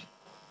 tsiku ili.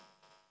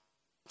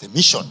 The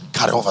mission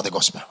carry over the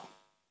gospel.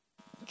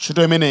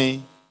 Ntchito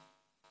imeneyi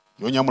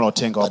yonyamula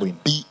uthenga But wabwino.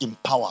 be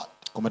empowered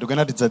Koma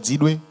tikuyena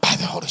tidzadzidwe by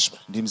the Holy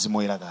Spirit. ndi Mzimu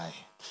Woyera kaye.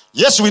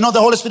 Yes, we know the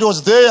Holy Spirit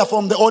was there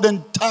from the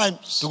olden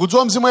times.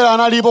 Tikudziwa Mzimu Woyera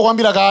analipo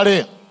kwambiri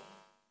kale.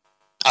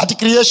 At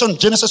creation,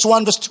 Genesis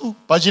 1 verse 2.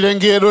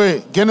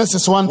 Pachilengedwe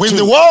Genesis 1:2. When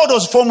the world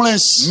was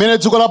formless, Mmene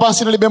dziko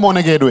lapansi lilibe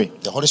maonekedwe.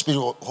 the Holy Spirit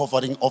was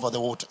hovering over the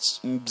waters.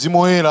 Mzimu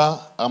Woyera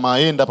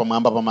amayenda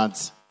pamwamba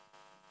pamadzi.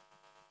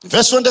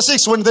 Verse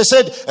 26, when they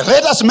said,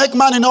 let us make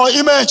man in our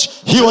image,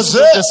 he was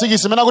there.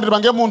 Simena kuti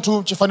tipange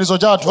munthu chifanizo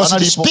chathu Because he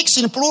analipo. speaks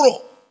in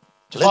plural.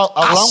 Let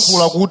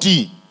Akulankhula us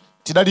kuti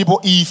tidalipo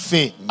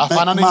ife make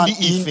afanane man ndi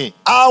ife. in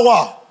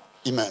our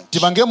image.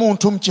 Tipange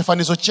munthu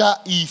mchifanizo cha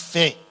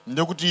ife.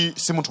 Ndikuti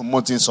si munthu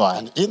mmodzinso ayi.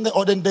 And in the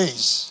olden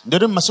days,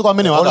 Ndiyoti m'masiku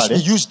amene the Holy wakale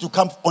Spirit used to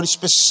come on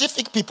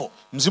specific people.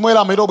 Mzimu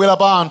Woyera amayita kubwera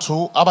pa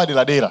anthu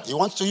apaderadera. He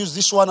wants to use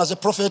this one as a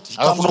prophet. He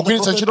comes Akafuna on the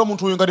kugwiritsa prophet. ntchito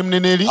munthu uyu ngati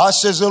mneneri.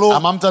 Says the Lord.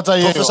 Amamdzadza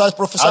iyeyo.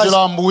 Prophesies. Atero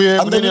Ambuye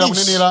And then kunenera leaves.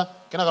 kunenera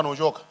kenaka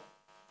nochoka.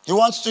 He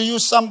wants to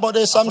use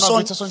somebody, Samson,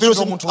 kugwiritsa fills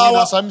ntchito in munthu wina,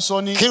 power,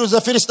 Samsoni. kills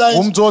the Philistines.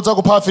 Kumdzodza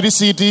kupha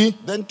Afilisiti.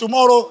 Then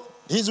tomorrow,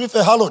 he's with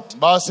a harlot.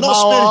 Basi No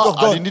spirit of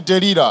mawa ali God. ndi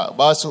Delila.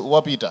 Basi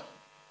wapita.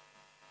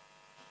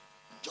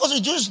 Because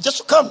he just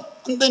to come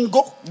and then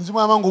go. Mzimu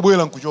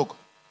amangobwera nkuchoka.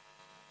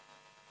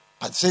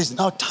 But it says,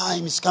 now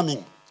time is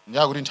coming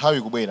Ndiyakuti nthawi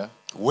ikubwera.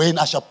 when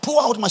I shall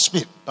pour out my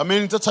spirit Pamene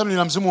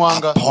ndidzatsanulira mzimu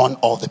wanga upon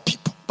all the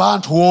people. pa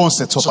anthu onse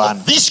So tsopano.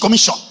 that this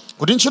commission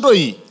Kuti ntchito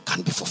iyi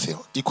can be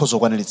fulfilled. ikhoza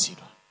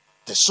kukwaniritsidwa.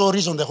 The sole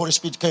reason the Holy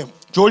Spirit came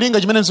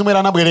Cholinga chimene Mzimu Woyera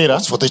anabwerera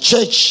was for the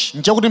church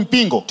nchakuti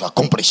mpingo to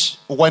accomplish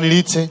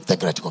ukwaniritse the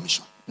Great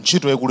Commission.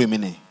 ntchito yakulu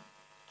imeneyi.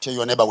 Tell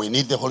your neighbor, we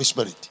need the Holy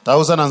Spirit.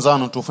 Tauzana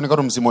nzanu tufunika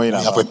tu Mzimu We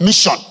have Woyera. a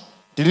mission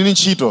Tili ni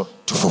ntchito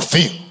to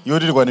fulfill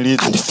yoti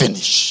tikwaniritse and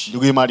finish ndi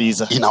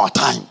kuyimaliza in our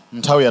time.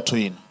 nthawi yathu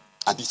ino.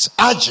 And it's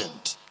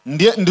urgent.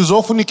 Ndi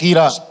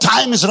zofunikira.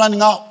 Time is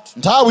running out.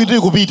 Nthawi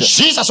tili kupita.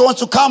 Jesus wants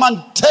to come and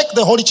take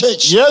the Holy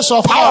Church. Yesu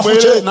afuna Powerful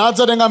abwere church.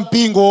 nadzatenga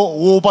mpingo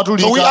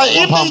wopatulika. So we are in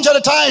wamphamvu. danger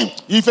at the time.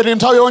 Ife tili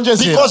nthawi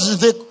yowonjezera.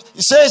 Because it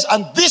says,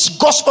 and this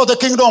gospel of the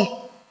kingdom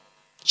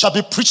shall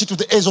be preached to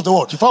the ends of the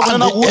world. Chifukwa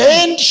And kunena the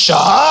kuti- end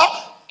shall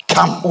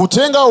come.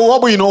 Uthenga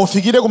wabwino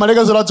ufikire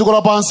kumalekezero a dziko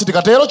lapansi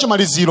tikatero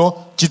chimaliziro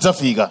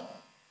chidzafika.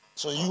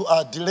 So you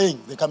are delaying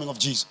the coming of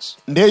Jesus.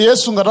 Ndiye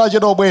Yesu ngati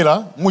achedwa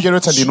kubwera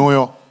muchedwetsa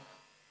ndinuyo.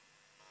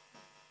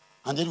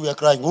 And then we are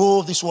crying,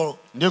 oh, this world.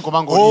 Ndiye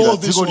kumangolira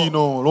this dziko world.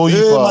 lino Hey,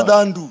 loyipa.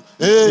 Madandu.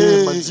 Eh,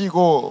 Hey.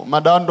 madziko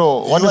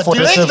madando You are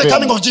delaying the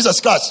coming 147. of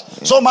Jesus Christ.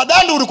 So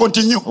Madandu will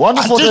continue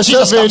until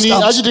Jesus 147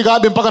 comes.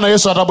 achitikabe mpaka na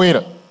Yesu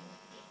atabwera.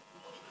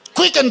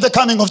 Quicken the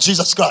coming of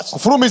Jesus Christ.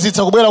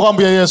 Kufulumizitsa kubwera kwa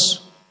Ambuye Yesu.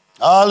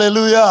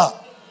 Hallelujah.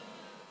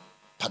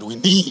 But we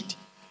need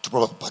to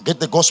propagate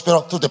the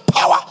gospel through the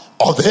power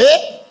of the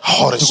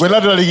Holy Spirit.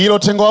 Tikwera tilalikira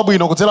uthenga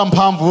wabwino kudzera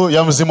mphamvu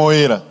ya Mzimu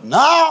Woyera.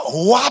 Now,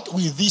 what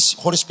will this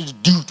Holy Spirit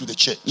do to the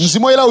church?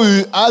 Mzimu Woyera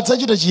uyu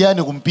adzachita chiyani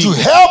To kumpingo?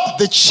 help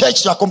the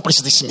church to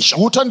accomplish this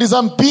mission.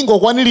 Kuthandiza mpingo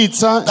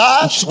kukwaniritsa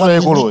That's ntchito what we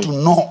need to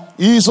yaikuluyi. know.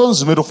 Izo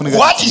zimene tofunika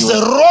What is the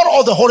tidziwe. role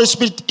of the Holy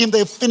Spirit in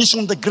the finishing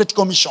of the Great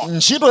Commission?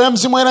 Ntchito ya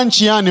Mzimu Woyera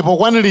nchiyani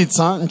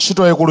pokwaniritsa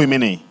ntchito yaikulu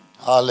imeneyi?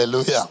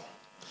 Hallelujah.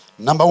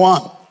 Number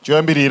one,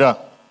 Choyambirira,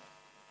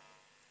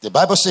 the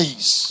Bible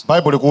says,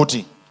 Bible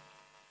ikuti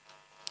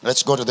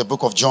let's go to the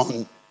book of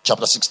John,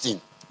 chapter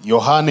 16.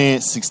 Yohane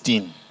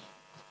 16.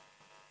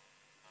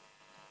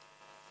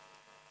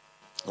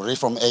 Read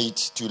from 8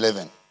 to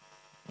 11.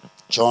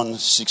 John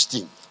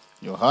 16.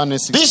 Yohane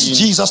This 16.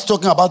 Jesus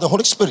talking about the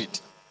Holy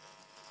Spirit.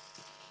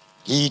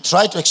 He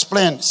tried to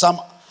explain some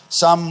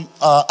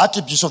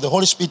attributes of the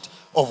Holy Spirit,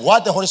 of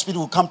what the Holy Spirit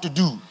will come to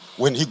do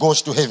when he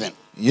goes to heaven.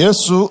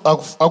 Yesu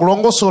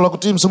akulongosola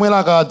kuti Mzimu Woyera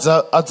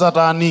akadza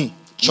adzatani.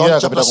 John Iye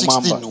chapter akapita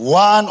 16, kumwamba.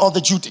 one of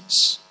the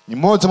duties,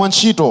 Imodzi mwa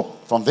ntchito.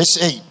 from verse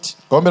 8.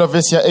 Kuombera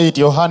verse ya 8,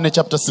 Yohane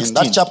chapter In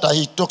that 16. chapter,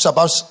 he talks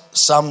about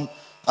some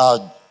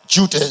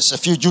duties, a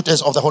few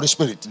duties of the Holy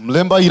Spirit.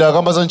 Mlemba ira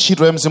akamba za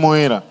ntchito ya Mzimu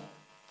Woyera.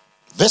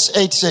 Verse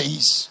 8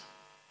 says,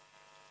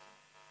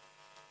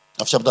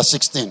 of chapter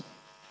 16,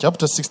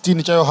 chapter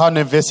 16 cha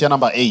Yohane verse ya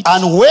number 8.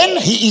 And when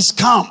he is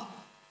come,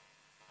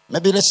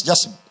 maybe let's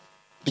just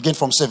begin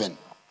from 7.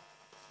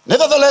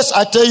 Nevertheless,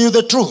 I tell you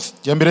the truth.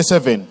 Jambire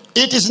 7.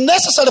 It is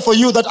necessary for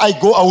you that I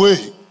go away.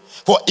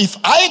 For if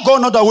I go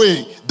not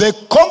away, the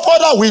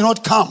Comforter will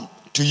not come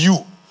to you.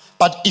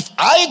 But if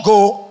I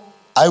go,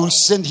 I will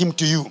send him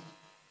to you.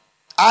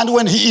 And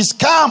when he is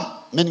come,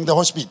 meaning the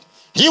Holy Spirit,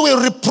 he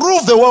will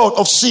reprove the world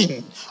of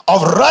sin,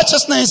 of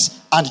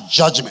righteousness and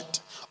judgment.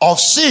 Of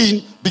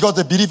sin, because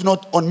they believe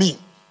not on me.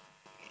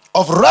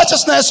 Of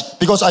righteousness,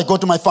 because I go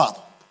to my Father,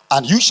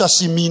 and you shall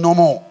see me no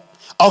more.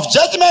 Of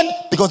judgment,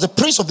 because the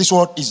prince of this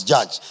world is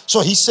judged.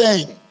 So he's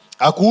saying,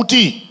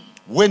 akuti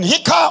when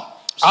he comes,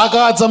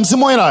 akadza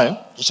mzimu woyerayo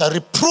he shall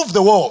reprove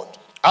the world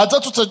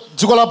adzatutsa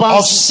dziko of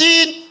lapansi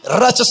sin,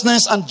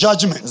 righteousness and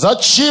judgment. za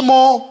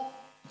tchimo,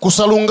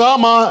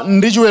 kusalungama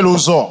ndi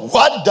chiweruzo.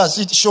 What does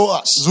it show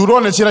us?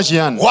 Zikuonetsera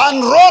chiyani?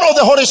 One role of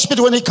the Holy Spirit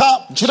when he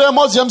comes. Ntchito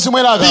imodzi ya mzimu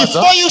woyera akadza,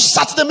 Before you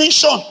start the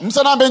mission,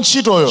 musanayambe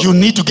ntchitoyo you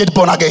need to get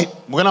born again.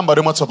 mukena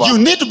mbadwe mwatsopano. You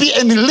need to be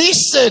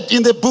enlisted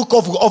in the book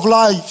of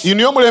life.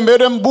 Inuyo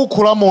mulembedwe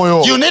m'buku la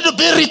moyo. You need to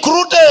be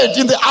recruited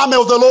in the army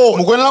of the Lord.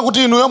 mukuyenera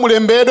kuti inuyo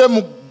mulembedwe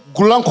mu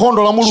gulu la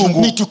nkhondo la You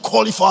Mulungu. need to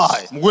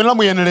qualify mukuyenera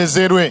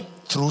muyenerezedwe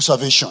through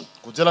salvation.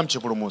 kudzera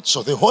mchipulumutso.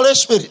 So the Holy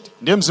Spirit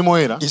Ndiye mzimu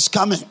woyera is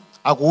coming.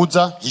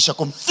 akudza He shall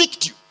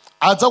convict you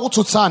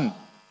adzakutsutsani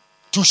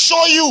to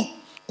show you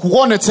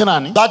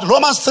kukuonetserani that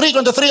Romans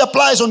 3:23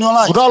 applies on your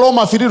life. kuti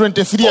Aroma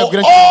 3:23 For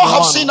agwira all have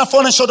ntchito sinned and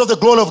fallen short of the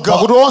glory of God.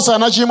 pakuti onse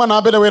anachimwa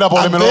napelewera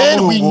pa And ulemerero wa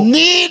then we Mulungu.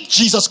 need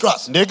Jesus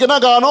Christ. Ndiye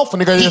kenakano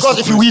funika Yesu Because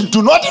if Khristu. we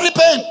do not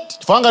repent,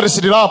 Tifanga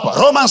tisilapa.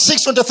 Romans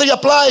 6:23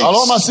 applies.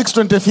 Aroma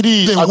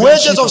 6:23 The agwira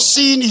wages ntchito. of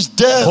sin is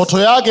death. mphotho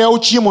yake ya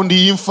uchimo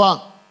ndi imfa.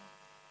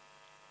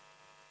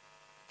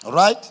 All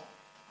right?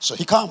 So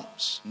he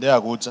comes. Ndiye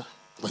akudza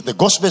When the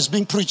gospel is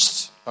being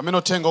preached, pamene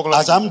uthenga as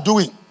okulalikira I'm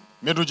doing,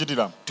 metu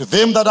uchitira to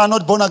them that are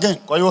not born again,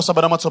 kwa iwo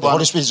osabadwa the Holy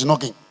mwatsopano Spirit is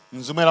knocking.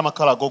 mzimu woyera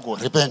amakhala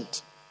agogoda.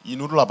 Repent.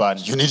 Inu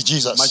tulapani You need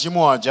Jesus.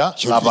 machimo aja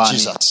You need lapani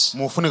Jesus.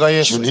 mufunika You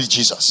Yesu need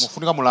Jesus.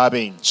 mufunika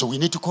mulape inu. So we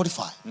need to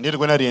qualify. Ndiye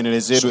tikwena So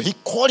tiyenerezedwe. he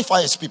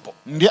qualifies people.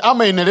 Ndiye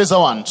amayenereza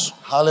wanthu.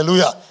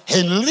 Hallelujah. He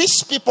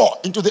enlists people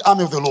into the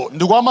army of the Lord.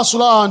 Ndi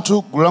kuwamasula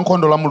anthu gulu la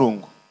nkhondo la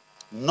Mulungu.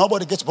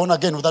 Nobody gets born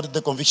again without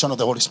the conviction of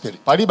the Holy Spirit.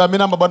 Palibe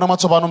amene amabadwa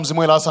mwatsopano mzimu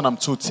woyera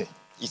asanamtsutse.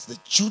 It's the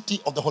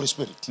duty of the Holy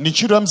Spirit Ndi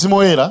ntchito ya mzimu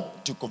woyera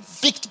to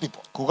convict people.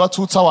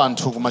 kukatsutsa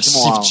wanthu ku machimo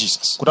Receive awo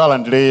Jesus. kuti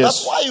alandire That's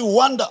Yesu. why you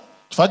wonder.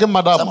 Chifake Some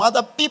mmadabwa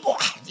other people,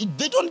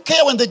 they don't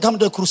care when they come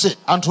to a crusade.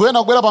 anthu ena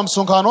kubwera pa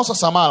msonkhano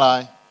osasamala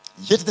ayi.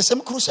 Yet the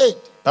same crusade.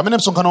 Pamene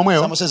msonkhano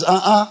omweyo Someone says,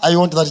 I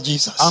want that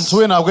Jesus.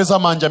 anthu ena akweza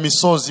manja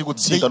misozi They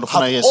kutsika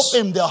ndofuna have Yesu.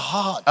 opened their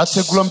hearts.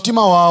 Atsegula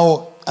mtima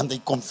wawo And the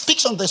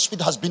conviction of the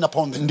Spirit has been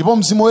upon them. ndipo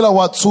mzimu woyera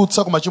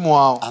watsutsa ku machimo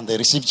awo And they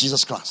receive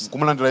Jesus Christ.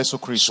 kumulandira Yesu So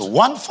Khristu.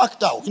 one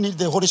factor, we need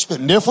the Holy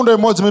Spirit. Ndiye fundo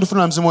imodzi imene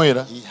tifunira mzimu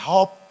woyera He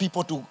helps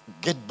people to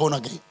get born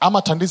again.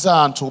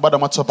 amathandiza anthu kubadwa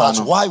That's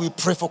mwatsopano. why we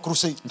pray for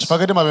crusade.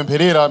 Chifake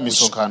timapempherera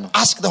misonkhano.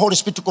 Ask the Holy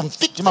Spirit to convict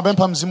them.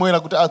 Timapempha mzimu woyera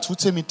kuti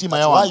atsutse mitima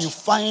ya That's why you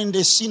wanthu. find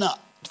a sinner.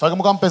 Chifake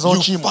mukampeza You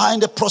ochimwa,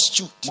 find a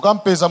prostitute.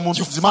 mukampeza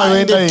munthu You mzimayi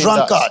find a woyendayenda,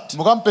 drunkard.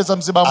 mukampeza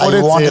mzimayi I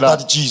want moledzera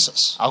that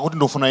Jesus. akuti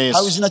ndofuna How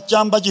Yesu. is in a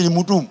chamba chili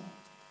mutum?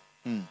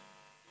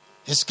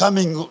 He's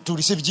coming to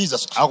receive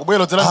Jesus. Akubwera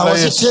How odzalandira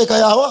was it Yesu. take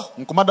yawa?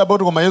 Nkumadabwa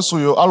kuti koma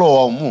Yesuyo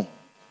alowa umu.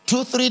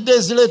 2-3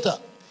 days later,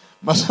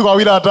 Masiku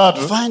awiri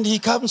atatu find he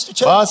comes to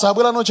church. basi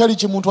abwera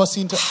nochalichi munthu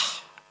asintha.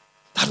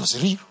 That was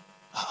real.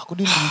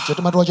 Akuti ndija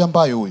timati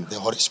wachambayo uyu. The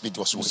Holy Spirit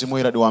was with him. Mzimu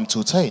woyera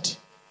wamtsutsa iti.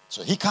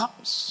 So he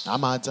comes.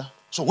 Amadza.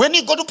 So when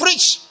you go to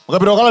preach,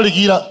 Mukapita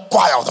kukalalikira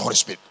choir of the Holy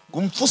Spirit.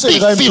 kumfunsa Be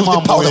ikayi filled with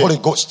mzimu the power of the Holy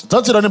ambuye. Ghost.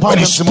 Dzadzira ni mphamvu When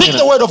you ya mzimu speak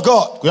the woyera. word of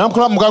God,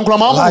 Mukayankhula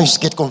mawu lives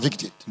get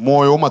convicted.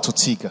 moyo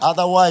umatsutsika.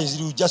 Otherwise,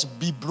 you just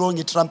be blowing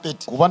a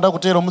trumpet. Kupanda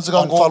kutero On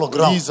fallow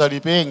ground. muzikangoliza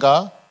lipenga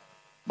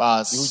You will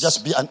basi.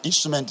 just be an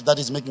instrument that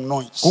is making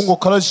noise.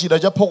 Kungokhala chida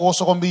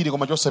chaphokoso kwambiri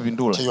koma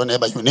chosapindula. Tell your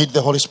neighbor, you need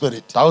the Holy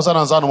Spirit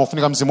Tauzana nzanu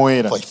mufunika mzimu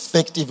woyera for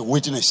effective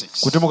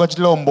witnesses. kuti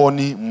mukachitira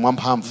umboni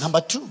mwamphamvu.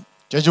 Number 2,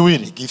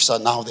 Chachiwiri gives us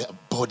now the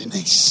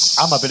boldness.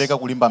 amapereka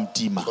kulimba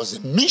mtima. Because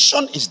the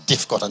mission is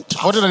difficult and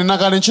tough. Kotera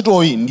ninakale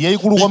ntchitoyi ndi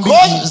yayikulu kwambiri.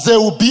 Because there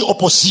will be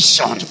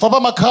opposition. Fapa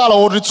makhala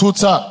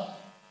otitsutsa.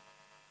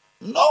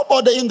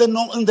 Nobody in the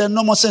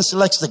normal sense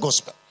likes the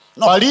gospel.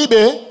 No,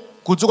 Palibe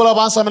kudziko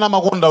lapansi amene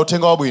amakonda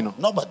uthenga wabwino.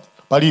 nobody.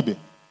 Palibe.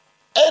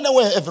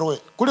 Anywhere, everywhere.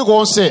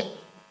 Kulikonse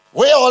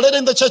We are already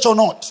in the church or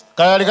not.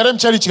 kaya likale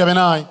mchalichi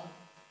kapena ayi.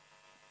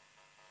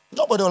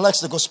 Nobody likes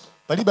the gospel.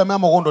 Palibe amene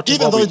amakonda uthenga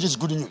Even though it wabwino. is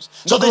good news.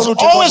 So Not there's all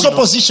always people know.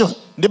 opposition.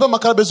 Ndipo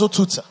makhalabe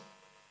zotsutsa.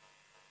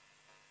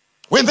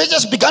 When they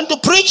just began to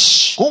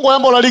preach,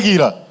 Kungoyamba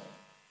ulalikira.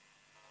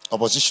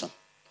 opposition.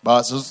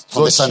 Basi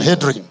From the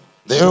Sanhedrin,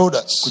 the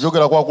elders,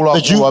 kuchokera kwa the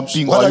akuluakulu wa Jews.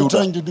 mpingo What wa are you Yuda.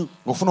 trying to do?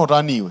 Mufuna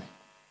utaniwe.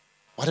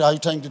 What are you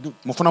trying to do?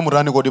 Mufuna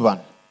mutani kodi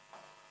pano.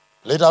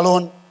 Let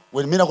alone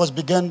when miracles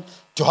began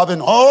to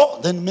happen, oh,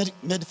 then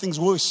made things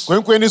worse.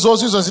 Kwenikweni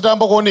zozizwa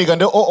zitayamba kuoneka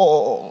ndi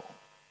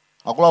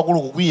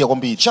akuluakulu kukwiya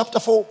kwambiri. Chapter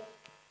 4,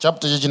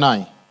 Chapter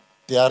chachinayi.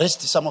 they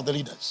arrest some of the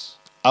leaders.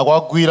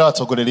 akwagwira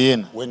atsogoleri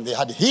ena. When they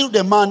had healed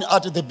a man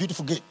at the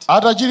beautiful gate,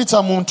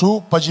 Atachiritsa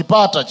munthu pa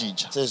chipata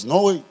chija. says,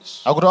 no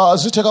ways. Akuti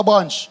azitheka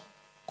bwanji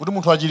kuti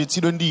munthu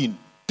achiritsidwe ndi inu.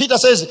 Peter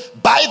says,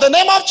 by the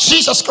name of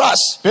Jesus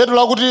Christ, Petro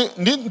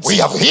akuti we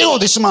have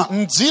healed this man.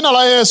 m'dzina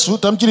la Yesu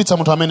tamuchiritsa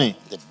munthu ameneyi.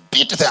 They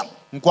beat them.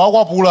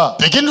 Nkuwakwapula.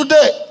 Begin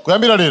today.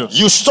 Kuyambira lero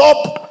You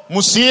stop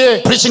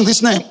musiye preaching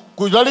this name.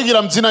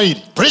 kulalikira m'dzina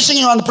ili. Preaching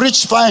you and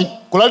preach fine,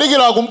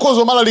 Kulalikira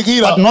kumkhozo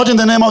malalikira. but not in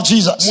the name of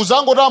Jesus.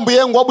 Muzangoti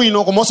ambuye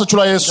ngwabwino koma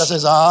osatchula Peter Yesu.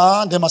 says,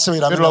 they must say,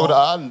 Petro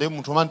akuti nde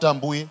munthu amati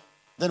ambuye.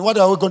 then what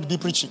are we going to be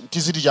preaching?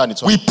 Tiziti chani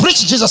tsono? We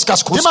preach Jesus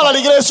Christ crucified,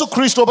 Timalalikira Yesu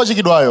Khristu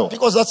opachikidwayo.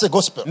 because that's the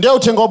gospel. Ndiye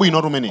uthenga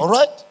wabwino tumene. All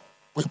right?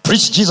 We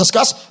preach Jesus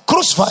Christ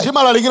crucified.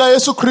 Timalalikira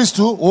Yesu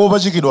Khristu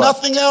wopachikidwa.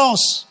 Nothing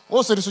else.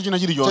 Oseriso china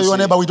Tell your chilichonse.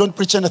 neighbor, we don't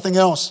preach anything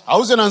else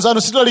Auze na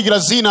nzanu sitilalikira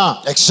zina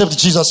except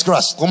Jesus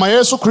Christ. koma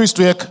Yesu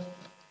Khristu yekha.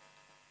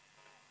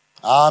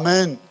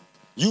 Amen.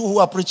 You who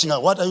are preaching,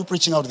 what are you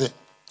preaching out there?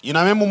 Inu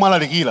amene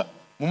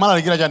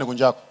mumalalikira chani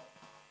kunjako?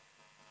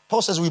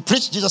 Paul says we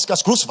preach Jesus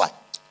Christ crucified.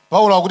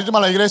 Paulo akuti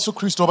timalalikira Yesu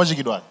Khristu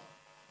opachikidwa.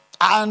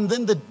 And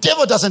then the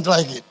devil doesn't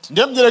like it.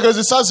 Ndiye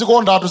mdierekezi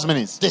sazikonda atu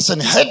zimenezi. The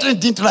Sanhedrin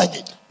didn't like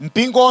it.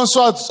 Mpingo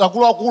onso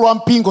akuluakulu a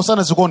mpingo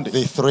sanazikonde.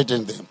 They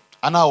threatened them.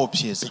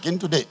 Anaopseza. Begin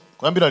today.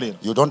 Kuyambira lero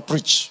You don't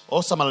preach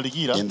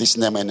osamalalikira in this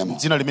name anymore.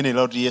 dzina limene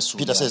lauti Yesu.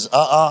 Peter says,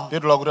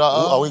 Petro akuti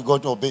who are we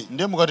going to obey?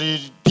 ndiye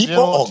mukati People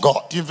or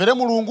God? timvere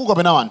Mulungu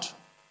kapena anthu.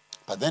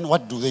 But then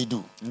what do they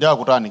do? Ndiye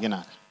akutani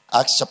kenaka.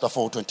 Acts chapter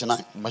 4,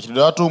 29.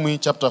 Machitidwe atumwi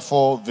chapter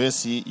 4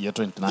 verse ya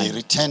They 29.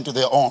 return to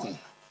their own.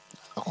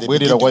 They Akubwerera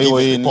begin to kwa give iwo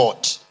a eni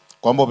report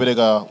kwamba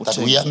opereka that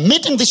we uthenga. are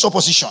meeting this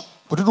opposition.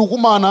 Kuti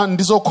tikumana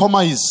ndi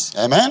zokhoma izi.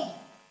 Amen.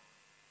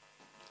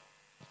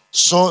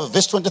 So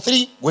verse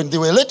 23, when they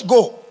were let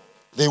go,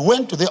 they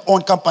went to their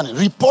own company,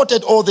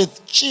 reported all that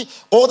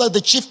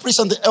the chief priests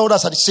and the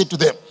elders had said to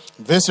them.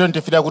 Verse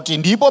 23 akuti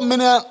ndipo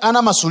mmene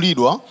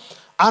anamasulidwa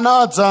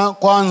anadza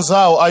kwa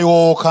anzawo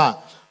ayiwo okha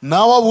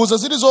nawawuza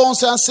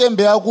zilizonse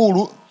ansembe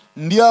akulu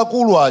ndi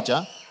akulu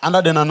aja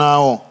anadena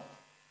nawo.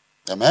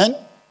 Amen.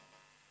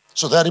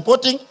 So they are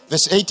reporting.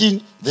 Verse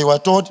 18, they were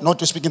told not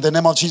to speak in the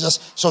name of Jesus,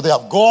 so they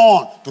have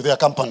gone to their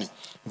company.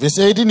 Verse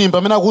 18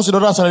 pamene akuwuzidwa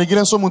kuti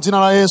asalalikirenso mu dzina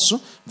la Yesu.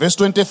 Verse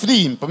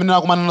 23 pamene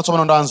akumana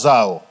natsopano ndi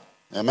anzawo.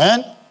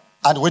 Amen.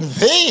 And when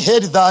they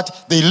heard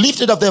that, they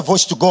lifted up their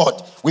voice to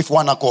God with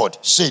one accord,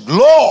 said,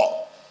 Lord,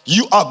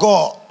 you are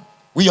God.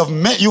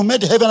 You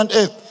made heaven and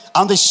earth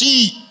and the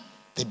sea.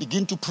 They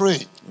begin to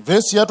pray.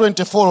 Verse ya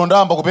 24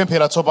 ndayamba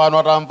kupemphera tsopano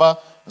atamva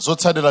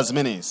zotsatira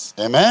zimenezi.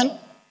 Amen.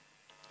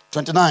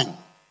 29.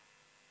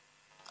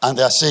 And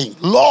they are saying,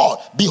 Lord,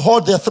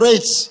 behold their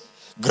threats.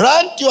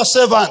 Grant your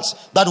servants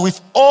that with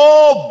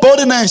all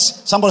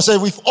boldness, somebody say,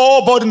 with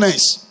all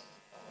boldness.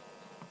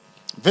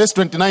 Verse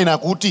 29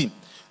 akuti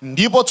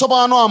ndipo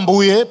tsopano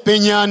ambuye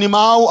penyani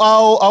mawu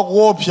awo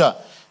akuopsa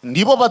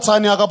ndipo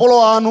patsani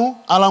akapolo anu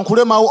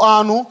alankhule mawu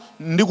anu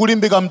ndi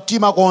kulimbika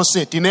mtima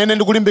konse. Tinene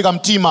ndi kulimbika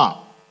mtima.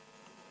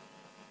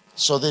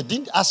 So they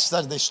didn't ask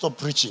that they stop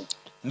preaching.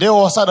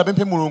 Ndewo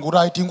sadapemphe Mulungu kuti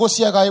ayi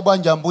tingosiya kayi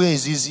bwanji ambuye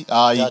izizi. There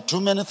Ayi. are too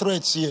many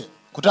threats here.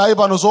 Kuti ayi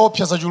pano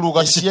zoopsa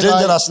zachuluka It's tisiye kayi.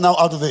 dangerous now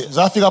out there.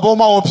 Zafika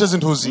poma opsa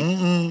zinthuzi.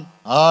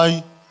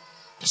 Ayi.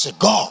 They say,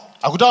 God,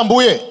 Akuti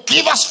ambuye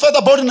give us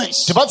further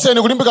boldness.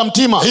 tipatseni kulimbika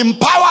mtima.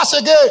 Empower us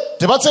again.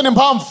 Tipatseni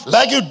mphamvu.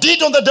 Like you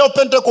did on the day of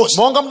Pentecost.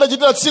 Monga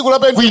mudachitira tsiku la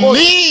We Pentekoste.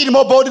 need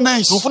more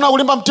boldness. Tufuna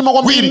kulimba mtima We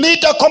kwambiri.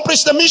 need to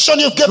accomplish the mission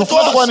you've given to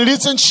Tufuna us.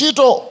 tikwaniritse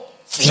ntchito.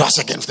 Fill us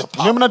again with the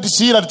power. Imene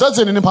munatisiyira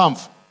tidzadzeni ndi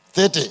mphamvu.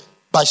 30.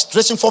 By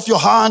stretching forth your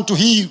hand to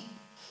heal,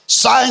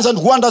 signs and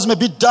wonders may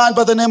be done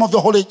by the name of the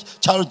Holy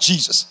Child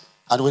Jesus.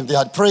 And when they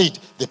had prayed,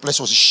 the place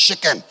was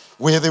shaken.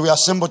 Where they were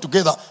assembled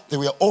together, they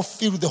were all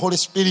filled with the Holy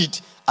Spirit,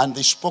 and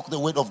they spoke the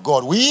word of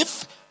God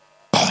with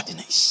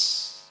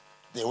boldness.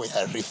 They were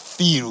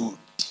refilled.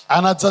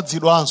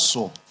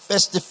 Anadzadzidwanso.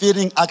 First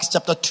filling, Acts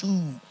chapter 2.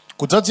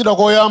 Kudzadzidwa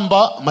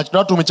koyamba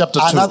Machitidwe atumwi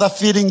chapter 2. Another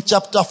filling,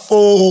 chapter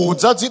 4.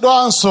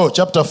 Kudzadzidwanso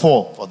chapter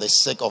 4. For the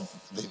sake of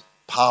the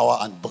power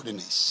and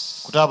boldness.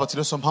 Kuti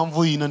apatsirenso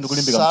mphamvu ina ndi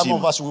kulimbika Some of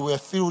mtima. us, we were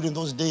filled in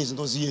those days, in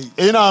those years.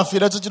 Ena afe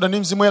adadzidwa ndi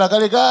mzimu woyera Now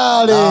we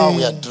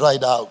kalekale. are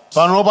dried out.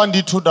 Panopa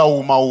ndithu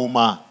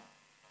daumauma.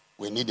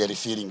 We need a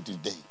refilling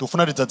today.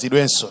 Tufuna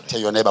tidzadzidwenso.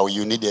 Tell your neighbor,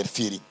 you need a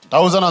refilling.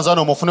 Tauzana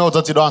nzanu mufune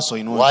kudzadzidwanso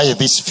inu. Why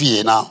this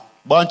fear now?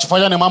 Bwana chifukwa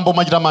chani mwambo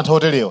machita mantha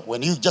otelewa.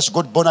 When you just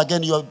got born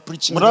again, you are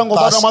preaching in the Mutango bus,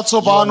 bada you are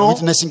matsopano.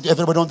 witnessing to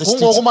everybody on the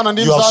streets. Kungokumana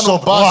ndi You are mzanu so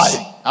basi.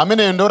 why?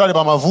 Amene ndo ali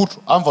pa mavuto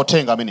amva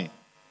uthenga amene.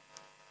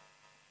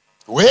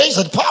 Where is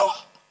that power?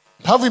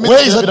 Mphamvu imene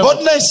Where is that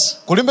boldness?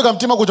 kulimbika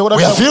mtima kuja We are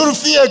kudabira. filled with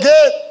fear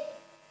again.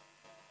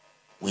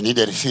 We need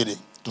a refilling.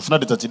 Tufuna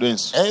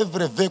tidzadzidwenso.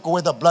 Every vehicle,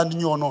 whether brand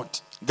new or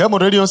not,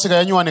 Galimoto iliyonse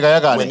kayanyuwani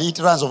when kayakale. it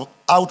runs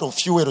out of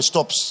fuel, it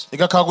stops.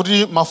 Ikakhala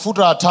kuti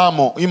mafuta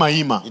atamo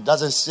imayima. It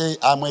doesn't say,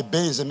 I'm a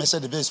Benz, a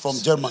Mercedes from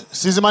Germany.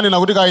 Sizimanena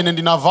kuti kaine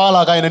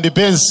ndinavala kaine ndi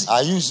Benz.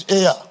 I use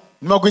air.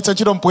 Nimagwiritsa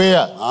ntchito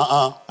mpweya.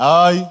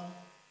 Ayi. It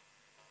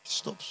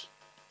stops.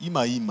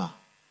 Imayima.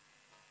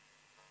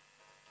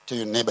 Tell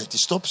your neighbor, it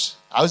stops.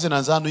 Auze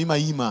nanzanu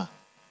imayima.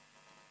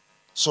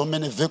 So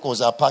many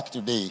vehicles are parked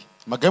today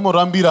magalimoto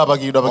ambiri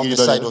apakidwa on the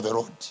side of the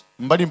road.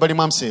 mbalimbali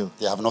mwa msewu.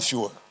 They have no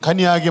fuel.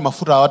 Nkhani yake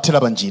mafuta awathera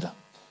pa njira.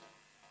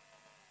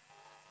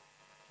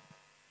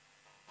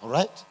 All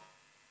right?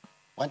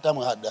 One time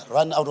we had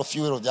run out of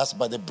fuel just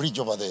by the bridge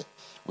over there.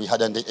 We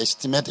had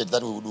estimated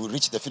that we would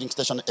reach the filling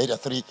station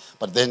at 3,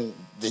 but then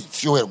the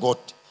fuel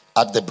got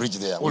at the bridge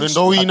there.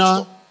 Ulendo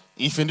wina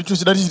ife ndithu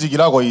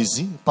zidatichitikirako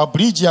izi pa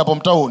bridge apo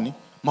mtauni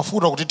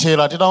mafuta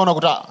kutithera titaona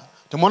kuti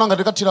timaona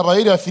ngati kathira pa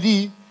area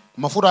 3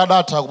 mafuta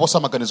adatha kuposa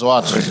maganizo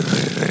athu.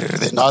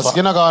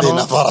 The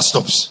Navara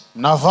stops.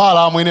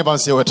 Navala amwene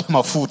pansewu eta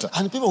mafuta.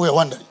 And people were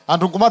wondering.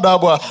 Anthu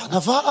nkumadabwa.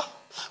 Navara?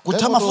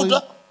 Kutha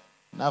mafuta?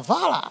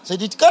 Navala.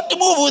 Said it can't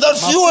move without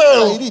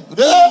fuel.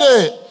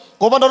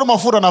 Kopanda tu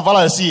mafuta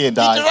Navala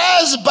siyenda. It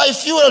runs by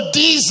fuel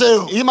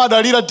diesel.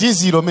 Imadalira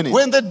diesel mene.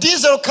 When the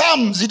diesel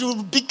comes, it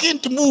will begin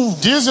to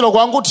move. Diesel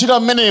kwanguthira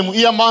mmenemu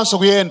iyamanso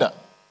kuyenda.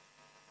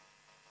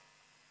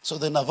 So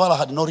the Navala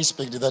had no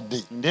respect that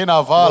day. Ndiye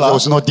Navala. There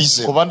was no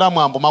diesel. Kupanda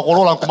mwambo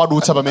makolola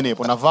nkumadutsa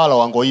pamenepo. Navala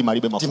wangoyima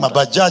libe mafuta. Tima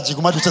bajaji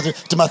kumadutsa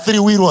tima 3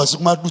 wheelers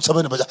kumadutsa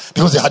pamene bajaji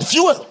because they had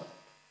fuel.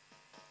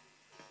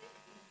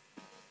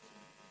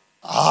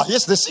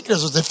 Yes, the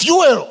secret was the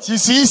fuel.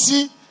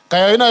 Chisisi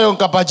kaya inayo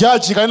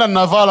nkabajaji kaya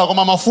Navala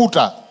koma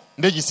mafuta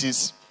ndiye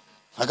chisisi.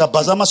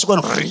 Akabaza masiku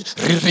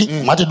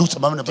mate dutsa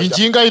pamene bajaji.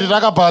 Tinjinga iti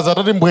takabaza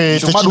tati mbwe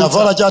tumadutsa.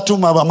 Navala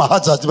chatuma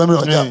mahazards pamene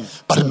bajaji.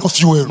 But no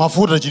fuel.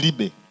 Mafuta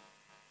chilibe.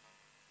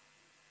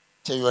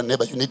 Tell your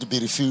neighbor you need to be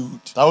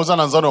refueled. By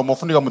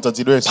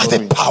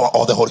the power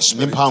of the Holy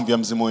Spirit.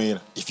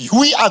 If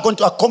we are going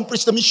to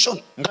accomplish the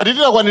mission,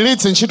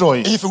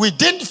 if we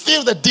didn't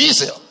feel the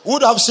diesel, we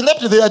would have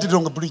slept there at the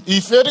wrong bridge.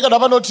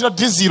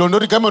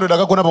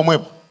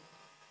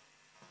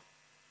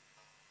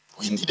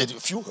 We needed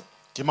fuel.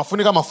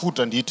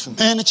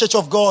 Many church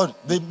of God,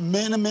 the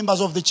many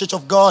members of the church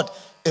of God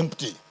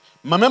empty.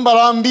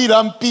 Mamembala ambiri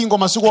ampingo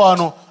masiku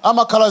ano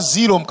amakhala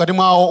zero mkati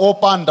mwawo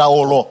opanda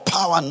olo.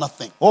 Power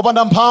nothing.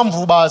 Opanda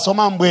mphamvu basi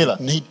omambwera.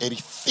 Need a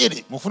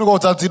refilling. Mufunika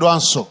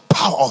udzadzidwanso.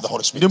 Power of the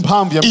Holy Spirit.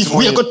 If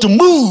we are going to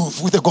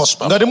move with the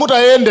gospel ngati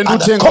mutayende ndi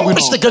uthenga bwino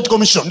accomplish the great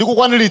commission,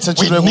 ndikukwaniritsa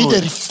ntchito yakulu. We need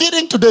a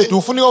refilling today.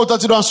 Tifunika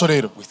udzadzidwanso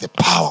lero. With the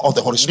power of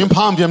the Holy Spirit.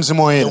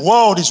 The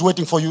world is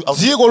waiting for you.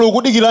 Dziko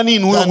likudikirani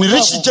inu. And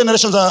rich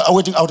generations are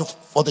waiting out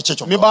for the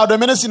church of God. Mibado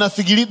imene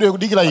sinafikiridwe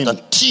kudikira inu.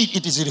 Until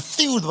it is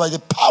refilled by the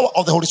power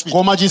of the Holy Spirit,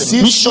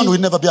 the mission will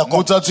never be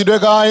accomplished.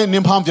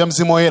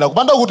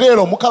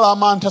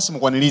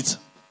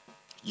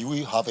 You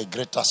will have a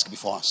great task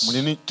before us.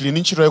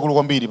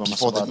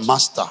 Before the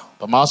master.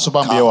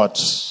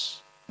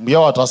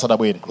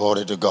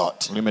 Glory to God.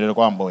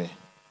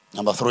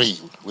 Number 3,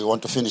 we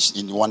want to finish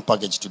in one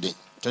package today.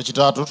 The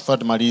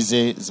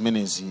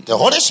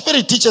Holy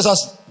Spirit teaches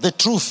us the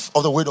truth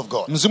of the word of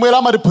God.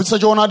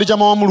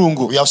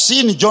 We have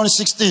seen in John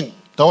 16.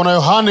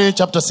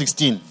 Chapter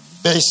 16.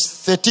 Verse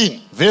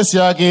 13. Verse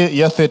yake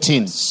ya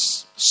 13.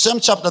 Same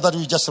chapter that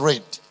we just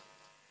read.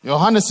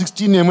 Yohane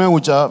 16 yemwe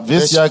ucha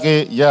verse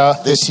yake ya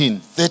 13.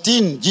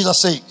 13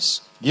 Jesus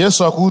says.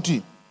 Yesu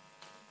akuti.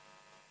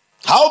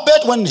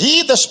 Howbeit when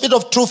he the Spirit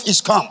of truth is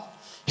come,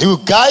 he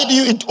will guide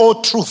you into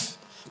all truth.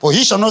 For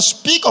he shall not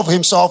speak of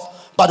himself,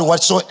 but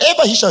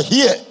whatsoever he shall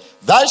hear,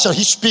 that shall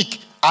he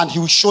speak, and he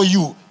will show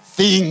you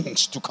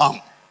things to come.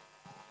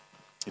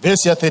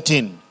 Verse ya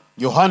 13.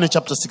 Yohane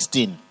chapter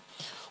 16.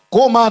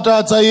 Koma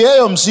atadza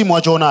iyeyo mzimu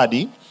wa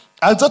choonadi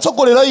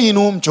adzatsogolera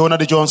inu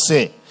mchoonadi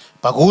chonse,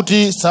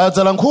 pakuti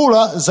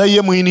sadzalankhula za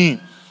iye mwini,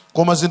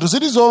 koma zinthu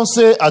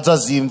zilizonse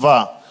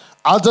adzazimva,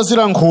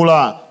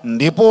 adzazilankhula,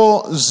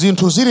 ndipo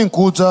zinthu zili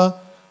mkudza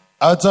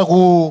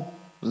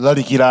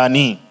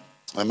adzakulalikirani.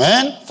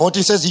 Amen.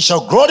 14 says, he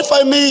shall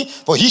glorify me,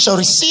 for he shall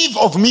receive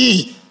of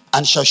me,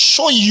 and shall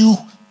show you,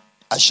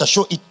 I shall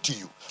show it to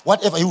you.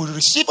 Whatever he will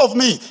receive of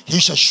me, he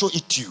shall show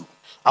it to you.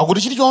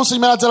 Akuti chilichonse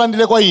chimene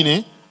adzalandire kwa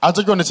ine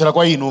adzachionetsera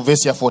kwa inu.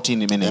 Verse ya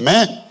 14 imene.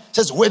 Amen. It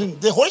says when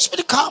the Holy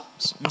Spirit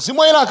comes, mzimu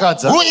wa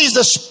akadza, who is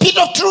the Spirit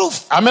of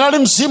truth, amene ali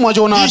mzimu wa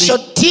choonadi, he shall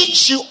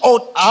teach you all.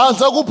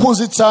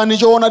 Adzakuphunzitsani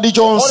choonadi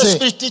chonse. Holy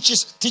Spirit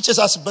teaches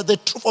us but the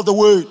truth of the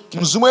word.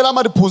 Mzimu wa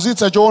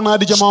amatiphunzitsa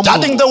choonadi cha mawu.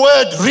 Studying the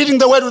word, reading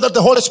the word without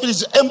the Holy Spirit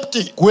is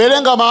empty.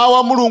 Kuwerenga mawu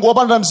a Mulungu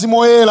opanda mzimu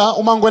woyera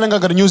umangowerenga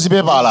ngati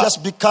newspaper. It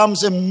just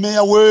becomes a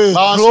mere word,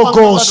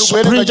 logos,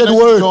 printed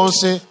word,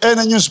 and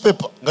a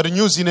newspaper. Ngati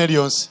news ine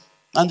iliyonse.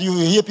 And you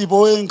hear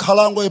people in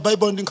Kalango, a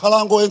Bible in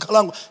Kalango,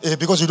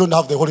 because you don't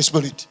have the Holy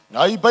Spirit.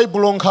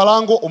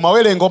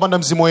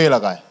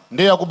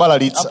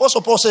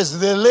 Apostle Paul says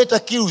the letter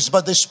kills,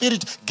 but the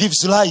Spirit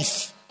gives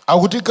life. The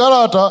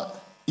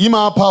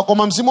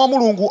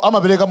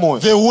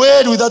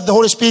word without the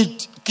Holy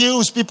Spirit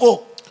kills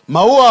people. There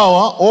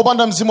are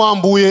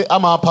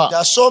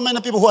so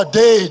many people who are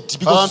dead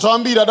because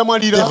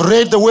they've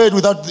read the word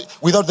without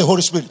the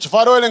Holy Spirit.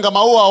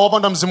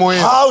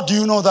 How do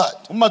you know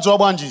that?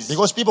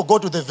 Because people go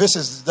to the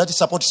verses that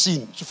support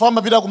sin.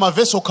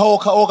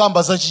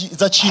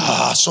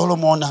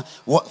 Solomon,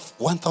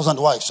 1,000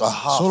 wives.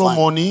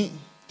 Solomon,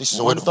 this is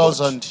the word of God.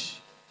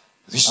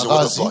 This is the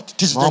word of God.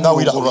 This is the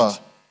word of God.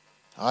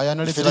 aya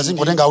Ife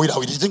zingotenga awiri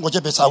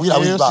zingochepesa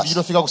awiri basi.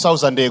 Tilofika ku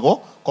 1000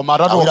 eko koma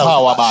atatu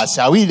okhawa basi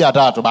awiri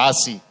atatu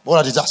basi.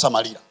 Bora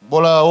tidzasamalira.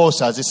 Bola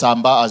wonse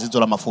azisamba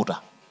azidzola mafuta.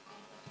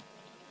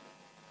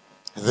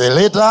 The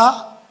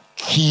letter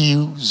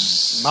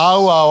kills.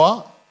 Mawu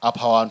awa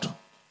apha wanthu.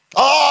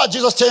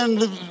 Jesus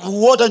turned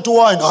water into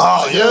wine.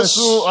 Yes.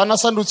 Yesu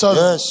anasandutsa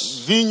Yes.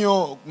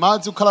 vinyo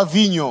madzi kukhala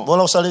vinyo.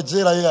 Bola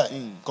usaledzera iye.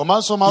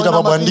 Komanso Ita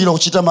mabwandiro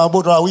kuchita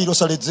maboto awiri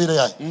usaledzera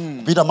iye.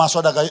 Kupita maso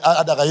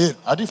adakayera.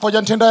 ati chifukwa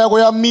cha nthenda yako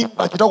ya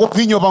mimba chitako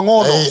vinyo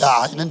pang'ono.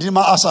 Ine ndili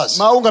ma asas.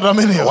 Mawu ngati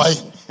amenewa.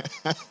 Wine.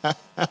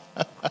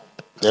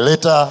 The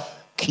letter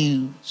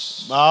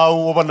kills.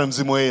 Mawu opanda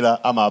mzimu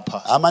woyera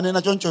amapha.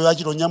 Amanena choncho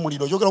yachito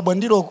nyamuliro chokera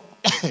bwandiroko.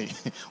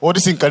 Oti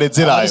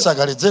sinkaledzerayo.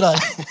 Sakaledzera.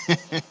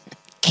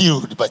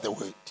 Killed by the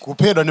word.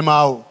 Kuphedwa ndi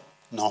mawu.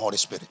 No Holy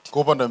Spirit.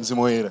 Kopanda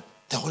mzimu woyera.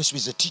 The Holy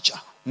Spirit is a teacher.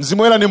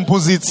 Mzimu woyera ni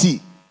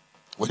mphunzitsi.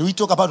 When we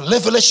talk about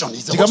revelation,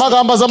 it's the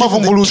Tikamakamba za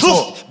mavumbulutso.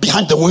 truth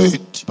behind the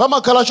word.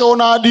 Pamakhala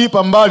choonadi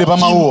pambali pa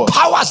mawuwa.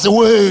 Powers the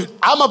word.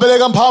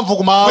 Amapereka mphamvu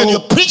ku When mawu.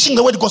 you're preaching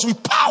the word, it goes with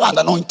power and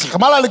anointing.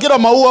 Kamalalikira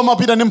mawuwa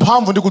amapita ndi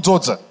mphamvu ndi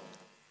kudzodza.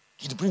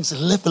 It brings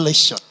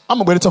revelation.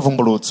 Amabweretsa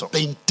vumbulutso.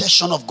 The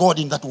intention of God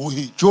in that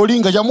word.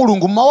 Cholinga cha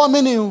Mulungu mawu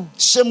amenewo.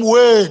 Same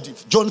word,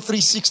 John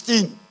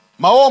 3:16.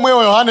 Mawu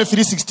omwewo Yohane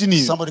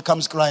 3:16. Somebody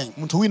comes crying.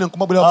 Munthu wina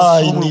nkumabwera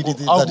I need it.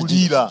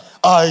 akulira.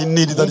 I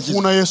need that.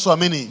 Ufuna Yesu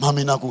amene.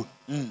 Mami nakuni.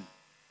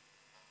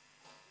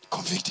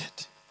 Convicted.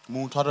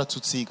 Munthu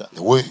atatsutsika.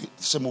 The word,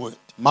 the same word.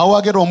 Mawu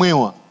ake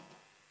omwewa.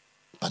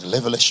 But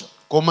revelation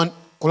Koma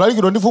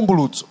kulalikidwa ndi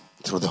vumbulutso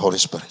through the Holy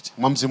Spirit.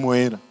 mwa mzimu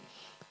woyera.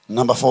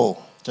 Number 4.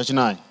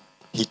 Chachinayi.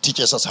 He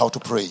teaches us how to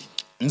pray.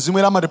 Mzimu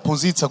woyera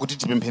amatiphunzitsa kuti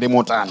tipemphere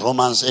motani.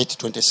 Romans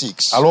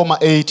 8:26. Aroma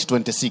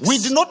 8:26. We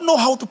did not know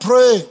how to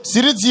pray,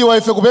 Sitidziwa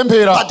ife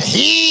kupemphera. but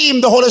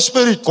Him, the Holy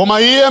Spirit, Koma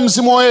iye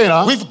mzimu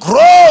woyera with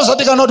groans that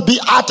cannot be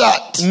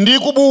uttered, ndi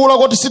kubuwula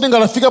kuti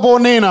sitingafike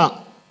ponena.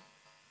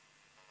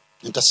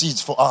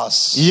 intercedes for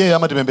us Iye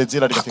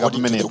amatipembedzera tikafika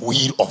according to the pamenepo.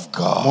 will of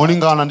God.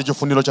 Molingana ndi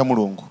chifuniro cha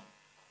Mulungu.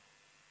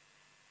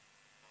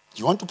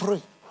 You want to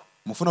pray?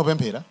 Mufuna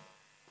kupemphera?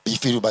 Be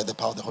filled by the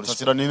power of the Holy Spirit.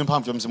 Tsatira nini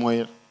mphamvu ya mzimu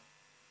woyera.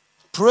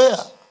 Prayer,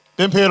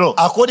 Pemphero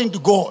according to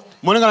God,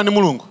 molingana ndi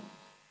Mulungu.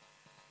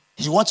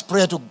 He wants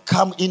prayer to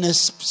come in a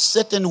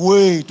certain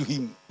way to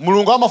Him.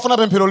 Mulungu amafuna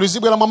pemphero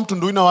lizibwera mwa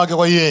mtundu wina wake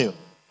kwa iyeyo.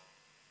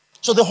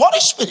 So the Holy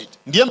Spirit,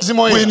 Ndiye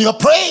mzimu when woyera. you are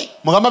praying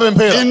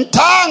Mukamapemphera in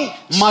tongues,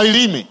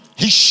 malilime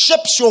He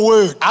shapes your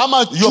word, your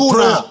amachuna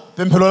prayer.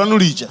 pemphero lanu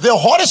lija. The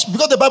Holy Spirit,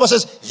 because the Bible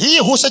says, He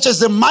who searches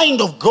the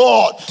mind of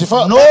God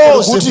Tifa-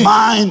 knows the kuti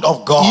mind of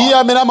Iye God.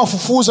 amene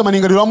amafufuza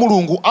malingaliro a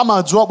Mulungu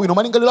amadziwa bwino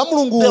malingaliro a The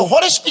Mulungu.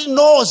 Holy Spirit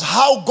knows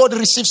how God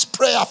receives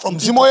prayer from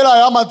Mzimu people,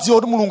 woyerayo amadziwa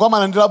kuti Mulungu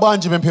amalandira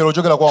bwanji pemphero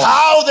ochokera kwawo.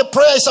 how the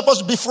prayer is supposed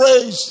to be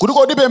phrased, Kuti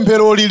kodi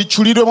pemphero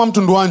litchulidwe mwa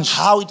mtundu wanji.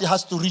 how it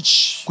has to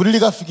reach Kuti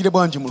likafikire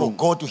bwanji for Mulungu.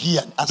 God to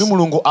hear and Kuti answer.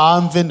 Mulungu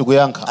amve ndi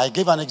kuyankha. I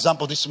gave an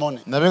example this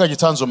morning Napeka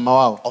chitsanzo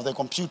mmawawo of the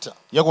computer.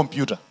 ya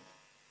kompyuta.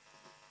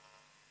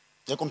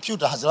 The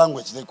computer has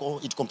language, they call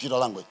it computer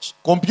language.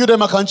 Kompyuta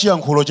imakhala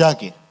chiyankhulo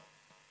chake.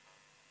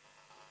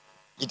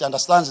 It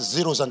understands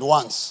zeros and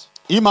ones,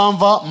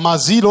 Imamva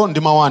maziro ndi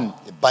mawani.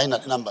 the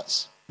binary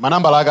numbers.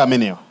 Manambala ake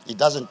amenewa. It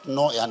doesn't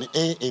know an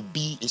A,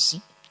 B, a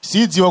C.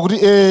 Sidziwa kuti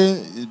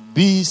A,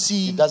 B, It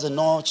C. doesn't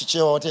know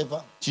chichewa,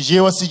 whatever.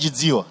 Chichewa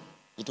sichidziwa.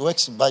 It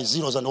works by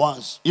zeros and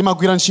ones.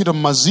 Imagwira ntchito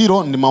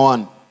maziro ndi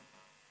mawani.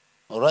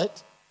 All right?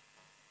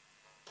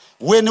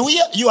 When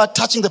you are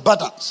touching the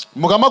buttons,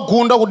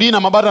 Mukamagunda kudina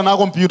mabatani a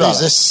kompyuta. there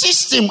is a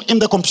system in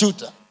the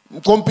computer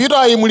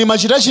Kompyuta iyi muli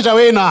machitachita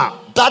wena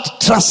that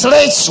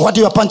translates what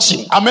you are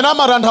punching amene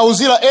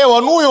amatanthauzira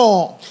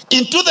wanuyo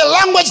into the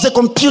language the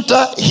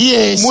computer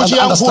hears and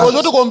muchiyankhulo understands.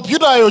 choti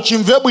kompyutayo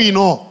chimve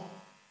bwino.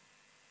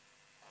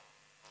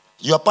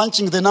 You are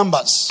punching the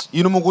numbers.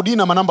 Inu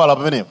mukudina manambala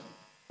pamenepo.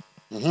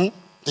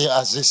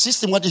 There is a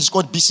system what is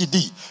called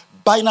BCD,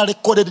 binary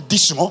coded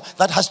decimal,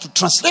 that has to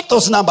translate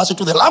those numbers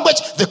into the language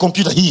the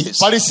computer hears.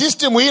 Pali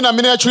system ina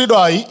amene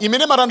yatchulidwayi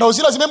imene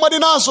matanthauzira zimene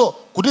mwadinazo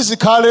kuti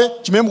zikhale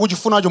chimene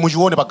mukuchifunacho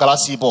muchione pa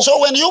galasipo. So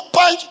when you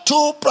punch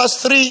 2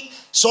 + 3,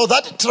 so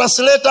that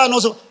translator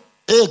knows,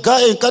 hey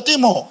guy,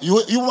 Katimo, you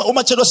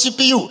umachedwa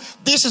CPU.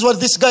 This is what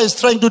this guy is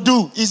trying to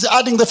do. He's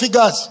adding the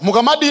figures.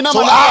 Mukamadina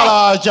So,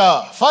 manambala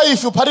aja 5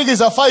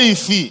 kuphatikiza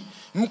 5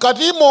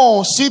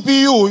 mkatimo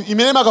CPU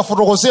imene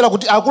makafotokozera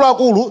kuti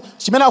akuluakulu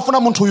chimene afuna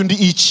munthu uyu ndi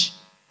ichi.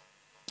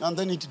 And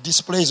then it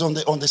displays on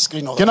the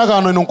screen of Kenaka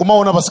ano ino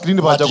nkumaona pa screen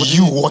paja what kuti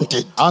you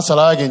wanted.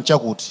 ansala yake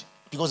nchakuti.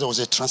 Because there was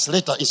a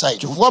translator inside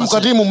who Chifukwa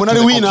translated mkatimu to munali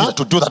the wina computer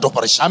to do that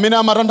operation. amene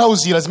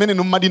amatanthauzira zimene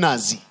inu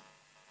mmadinazi.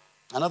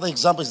 Another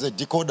example is the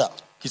decoder.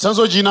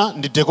 Chitsanzo china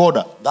ndi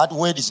decoder. That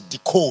word is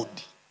decode.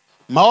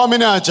 Mawu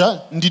amene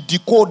aja ndi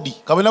decode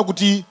kapena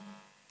kuti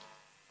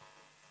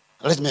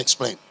Let me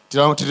explain.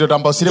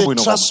 titambasire The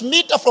bwino.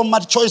 transmitter from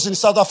Mad Choice in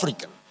South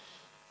Africa,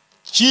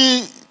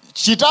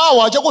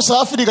 Chitawa cha ku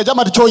South Africa cha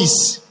Mad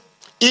Choice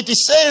it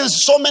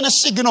sends so many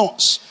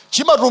signals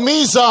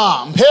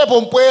chimatumiza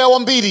mphepo mpweya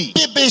wambiri.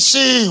 BBC,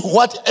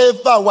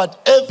 whatever.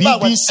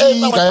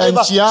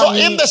 So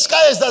in the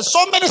skies there's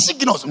so many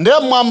signals. Ndiye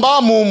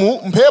mmwamba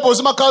mumu mphepo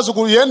zimakhazi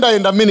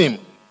kuyenda minimum.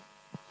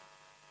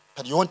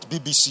 But you want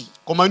BBC.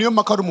 Koma niyo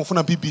makhazi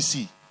mufuna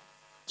BBC.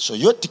 So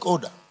your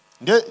decoder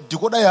Ndiye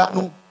decoder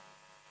yanu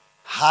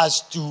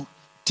has to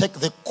take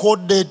the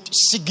coded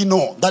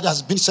signal that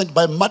has been sent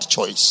by Mad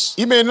Choice.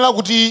 Imenera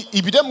kuti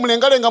ipite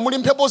mlengalenga muli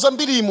mphepo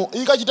zambirimo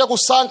ikachita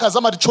kusankha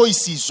za Mad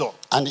Choice izo.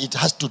 And it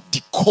has to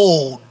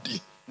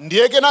decode.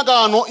 Ndiye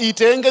kenakano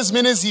itenge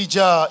zimene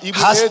zija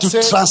Has to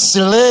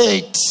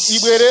translate.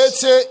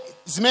 ibweretse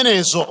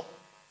zimenezo.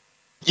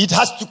 It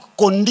has to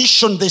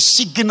condition the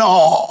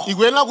signal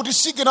Ikuyenera kuti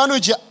signal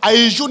iji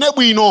ayichune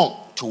bwino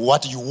to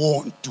what you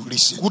want to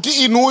listen. kuti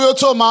inuyo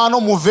tsopano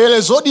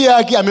mumvere zodi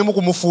yake amene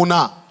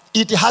mukumufuna.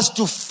 It has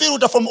to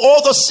filter from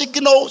all the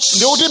signals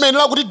Ndiye kuti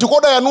imenera kuti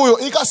decoder yanuyo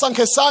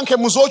ikasankhe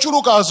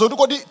muzochulukazo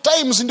kuti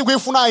times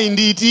ndikuyifunayi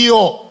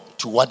nditiyo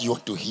to what you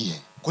want to hear.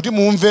 kuti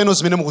mumveno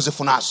zimene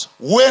mukuzifunazo.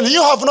 When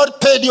you have not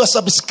paid your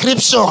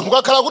subscription,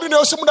 Mukakhala kuti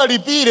niyo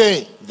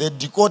simudalipire, the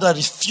decoder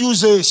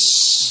refuses.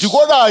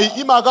 decoder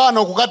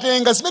imakana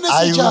kukatenga zimene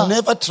I will zija.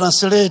 never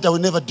translate, I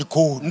will never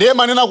decode. Ndiye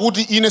manena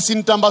kuti ine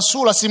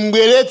sintambasula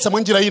simbweretsa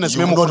mwenjira ina You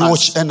zimene will not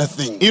mukufunazo. watch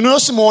anything. Inuyo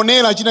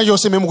simuonera china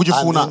chonse mene And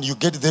mukuchifuna. then you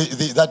get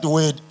that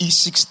word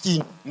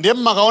E16, Ndiye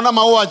mmakaona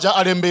mawu aja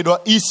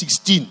alembedwa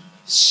E16.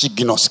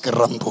 signal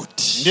scrambled.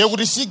 Ndiye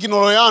kuti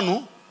signal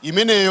yanu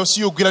imeneyo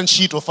siyogwira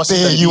ntchito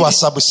Pay your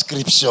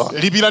subscription.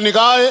 lipirani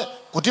kaye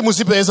kuti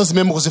muzipeza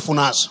zimene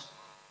mukuzifunazo.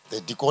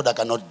 The decoder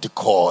cannot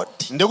decode.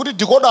 Ndiye kuti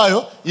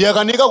decoderyo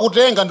yakanika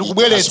kutenga ndi It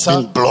kubweretsa has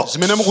been blocked.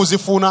 zimene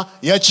mukuzifuna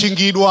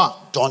yatchingidwa.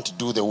 Don't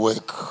do the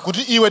work.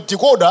 Kuti iwe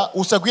decoder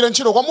usagwire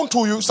ntchito kwa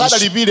munthuyu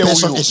sadalipire This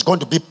person uyu. is going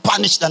to be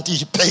punished until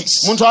he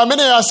pays. Munthu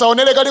ameneyo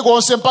asaonere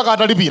kalikonse mpaka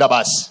atalipira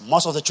basi.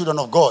 Most of the children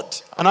of God,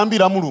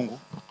 Anambira Mulungu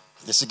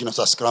the signals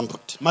are scrambled.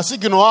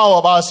 masigino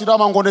awo basi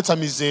amangonetsa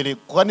mizere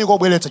kukanika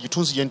obweretsa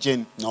chithunzi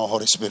chenicheni No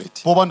Holy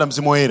Spirit, popanda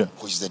Mzimu Woyera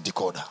who is the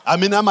decoder.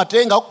 amene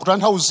amatenga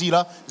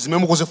kutanthauzira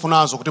zimene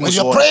mukuzifunazo kuti When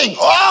you're muzione. praying,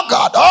 oh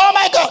God, oh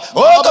my God,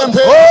 oh God,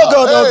 oh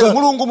God, oh God.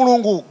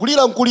 Mulungu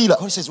kulira nkulira.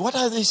 God says, what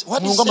are these?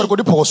 What is Mulungu amati this?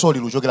 kodi phokoso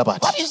lichokera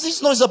pati. What is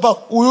this noise about?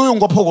 Uyuyu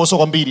ngophokoso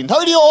kwambiri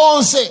nthawi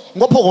iliyonse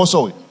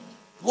ngophokoso uyu.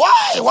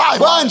 Why?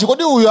 Bwanji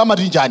kodi uyu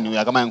amati njani uyu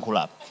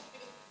akamayankhula apa.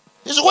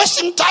 He's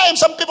wasting time.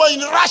 Some people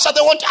in Russia,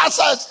 they want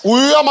answers.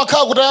 Uyu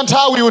amakhala kutaya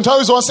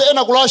nthawi zonse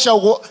ena ku Russia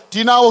uko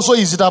tinawo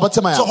izi tapatse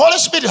So mayankho. Holy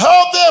Spirit,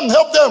 help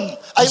them.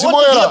 I Mzimu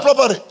want to hear Woyera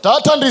properly.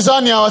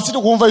 tathandizani awa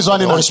sitikumva izo The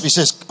anena. Holy Spirit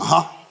says,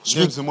 Ndiye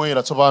speak. Mzimu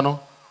Woyera tsopano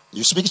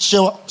You speak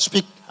Chichewa,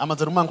 speak.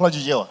 amadzati kumayankhula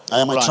chichewa.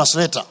 I am a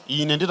translator.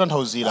 Ine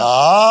nditanthauzira.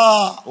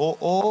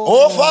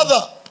 Oh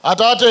Father,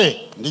 Atate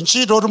ndi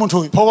ntchito oti munthu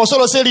uyu. phokoso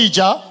lonse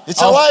lija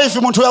It's a wife,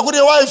 munthu yakuti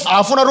a wife.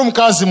 afuna tu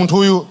mkazi munthu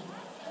uyu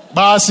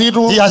basi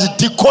tu. He has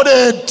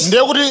decoded.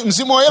 Ndiye kuti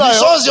Mzimu Woyerayo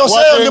Misozi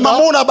yonseyo ndi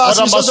mamuna basi.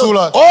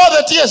 watambasula. All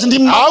the tears ndi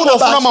mamuna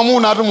Angofuna basi.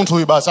 mamuna ati munthu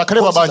uyu basi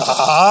akhale pa banja.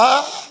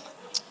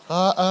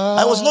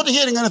 I was not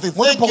hearing anything.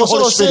 Thank you, Phokoso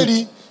Holy Spirit,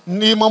 lonseli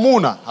ni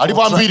mamuna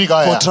alipo ambiri for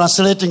kaya.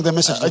 translating the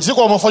message.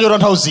 Dziko amafa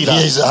chotanthauzira.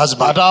 He is a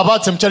husband.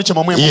 Atapatse mchaliche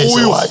momwe He is a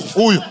uyu wife.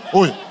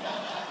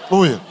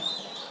 uyu.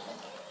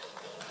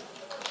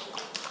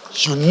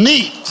 You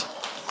need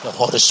the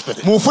Holy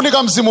Spirit.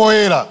 Mufunika Mzimu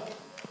Woyera.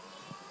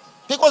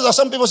 Because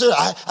some people say,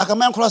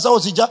 akamayankhula zawo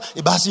zija,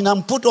 basi na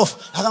put off.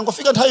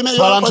 Akangofika nthawi imene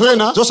Pala anthu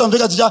ena,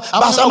 zosamveka zija, basi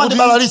Amayankhula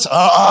amandibalalitsa.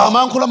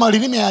 amayankhula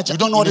malilime aja. You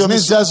don't know what you're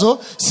missing. Zimenezo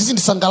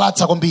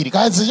sizindisangalatsa kwambiri.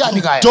 Kaya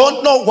zijani kaya.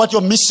 Don't know what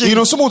you're missing.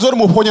 Ino simudzoti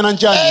muponya na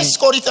njani. 1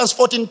 Corinthians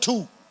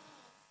 14:2.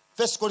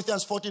 1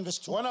 Corinthians 14 verse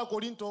 2. 1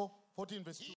 Korinto 14 verse 2.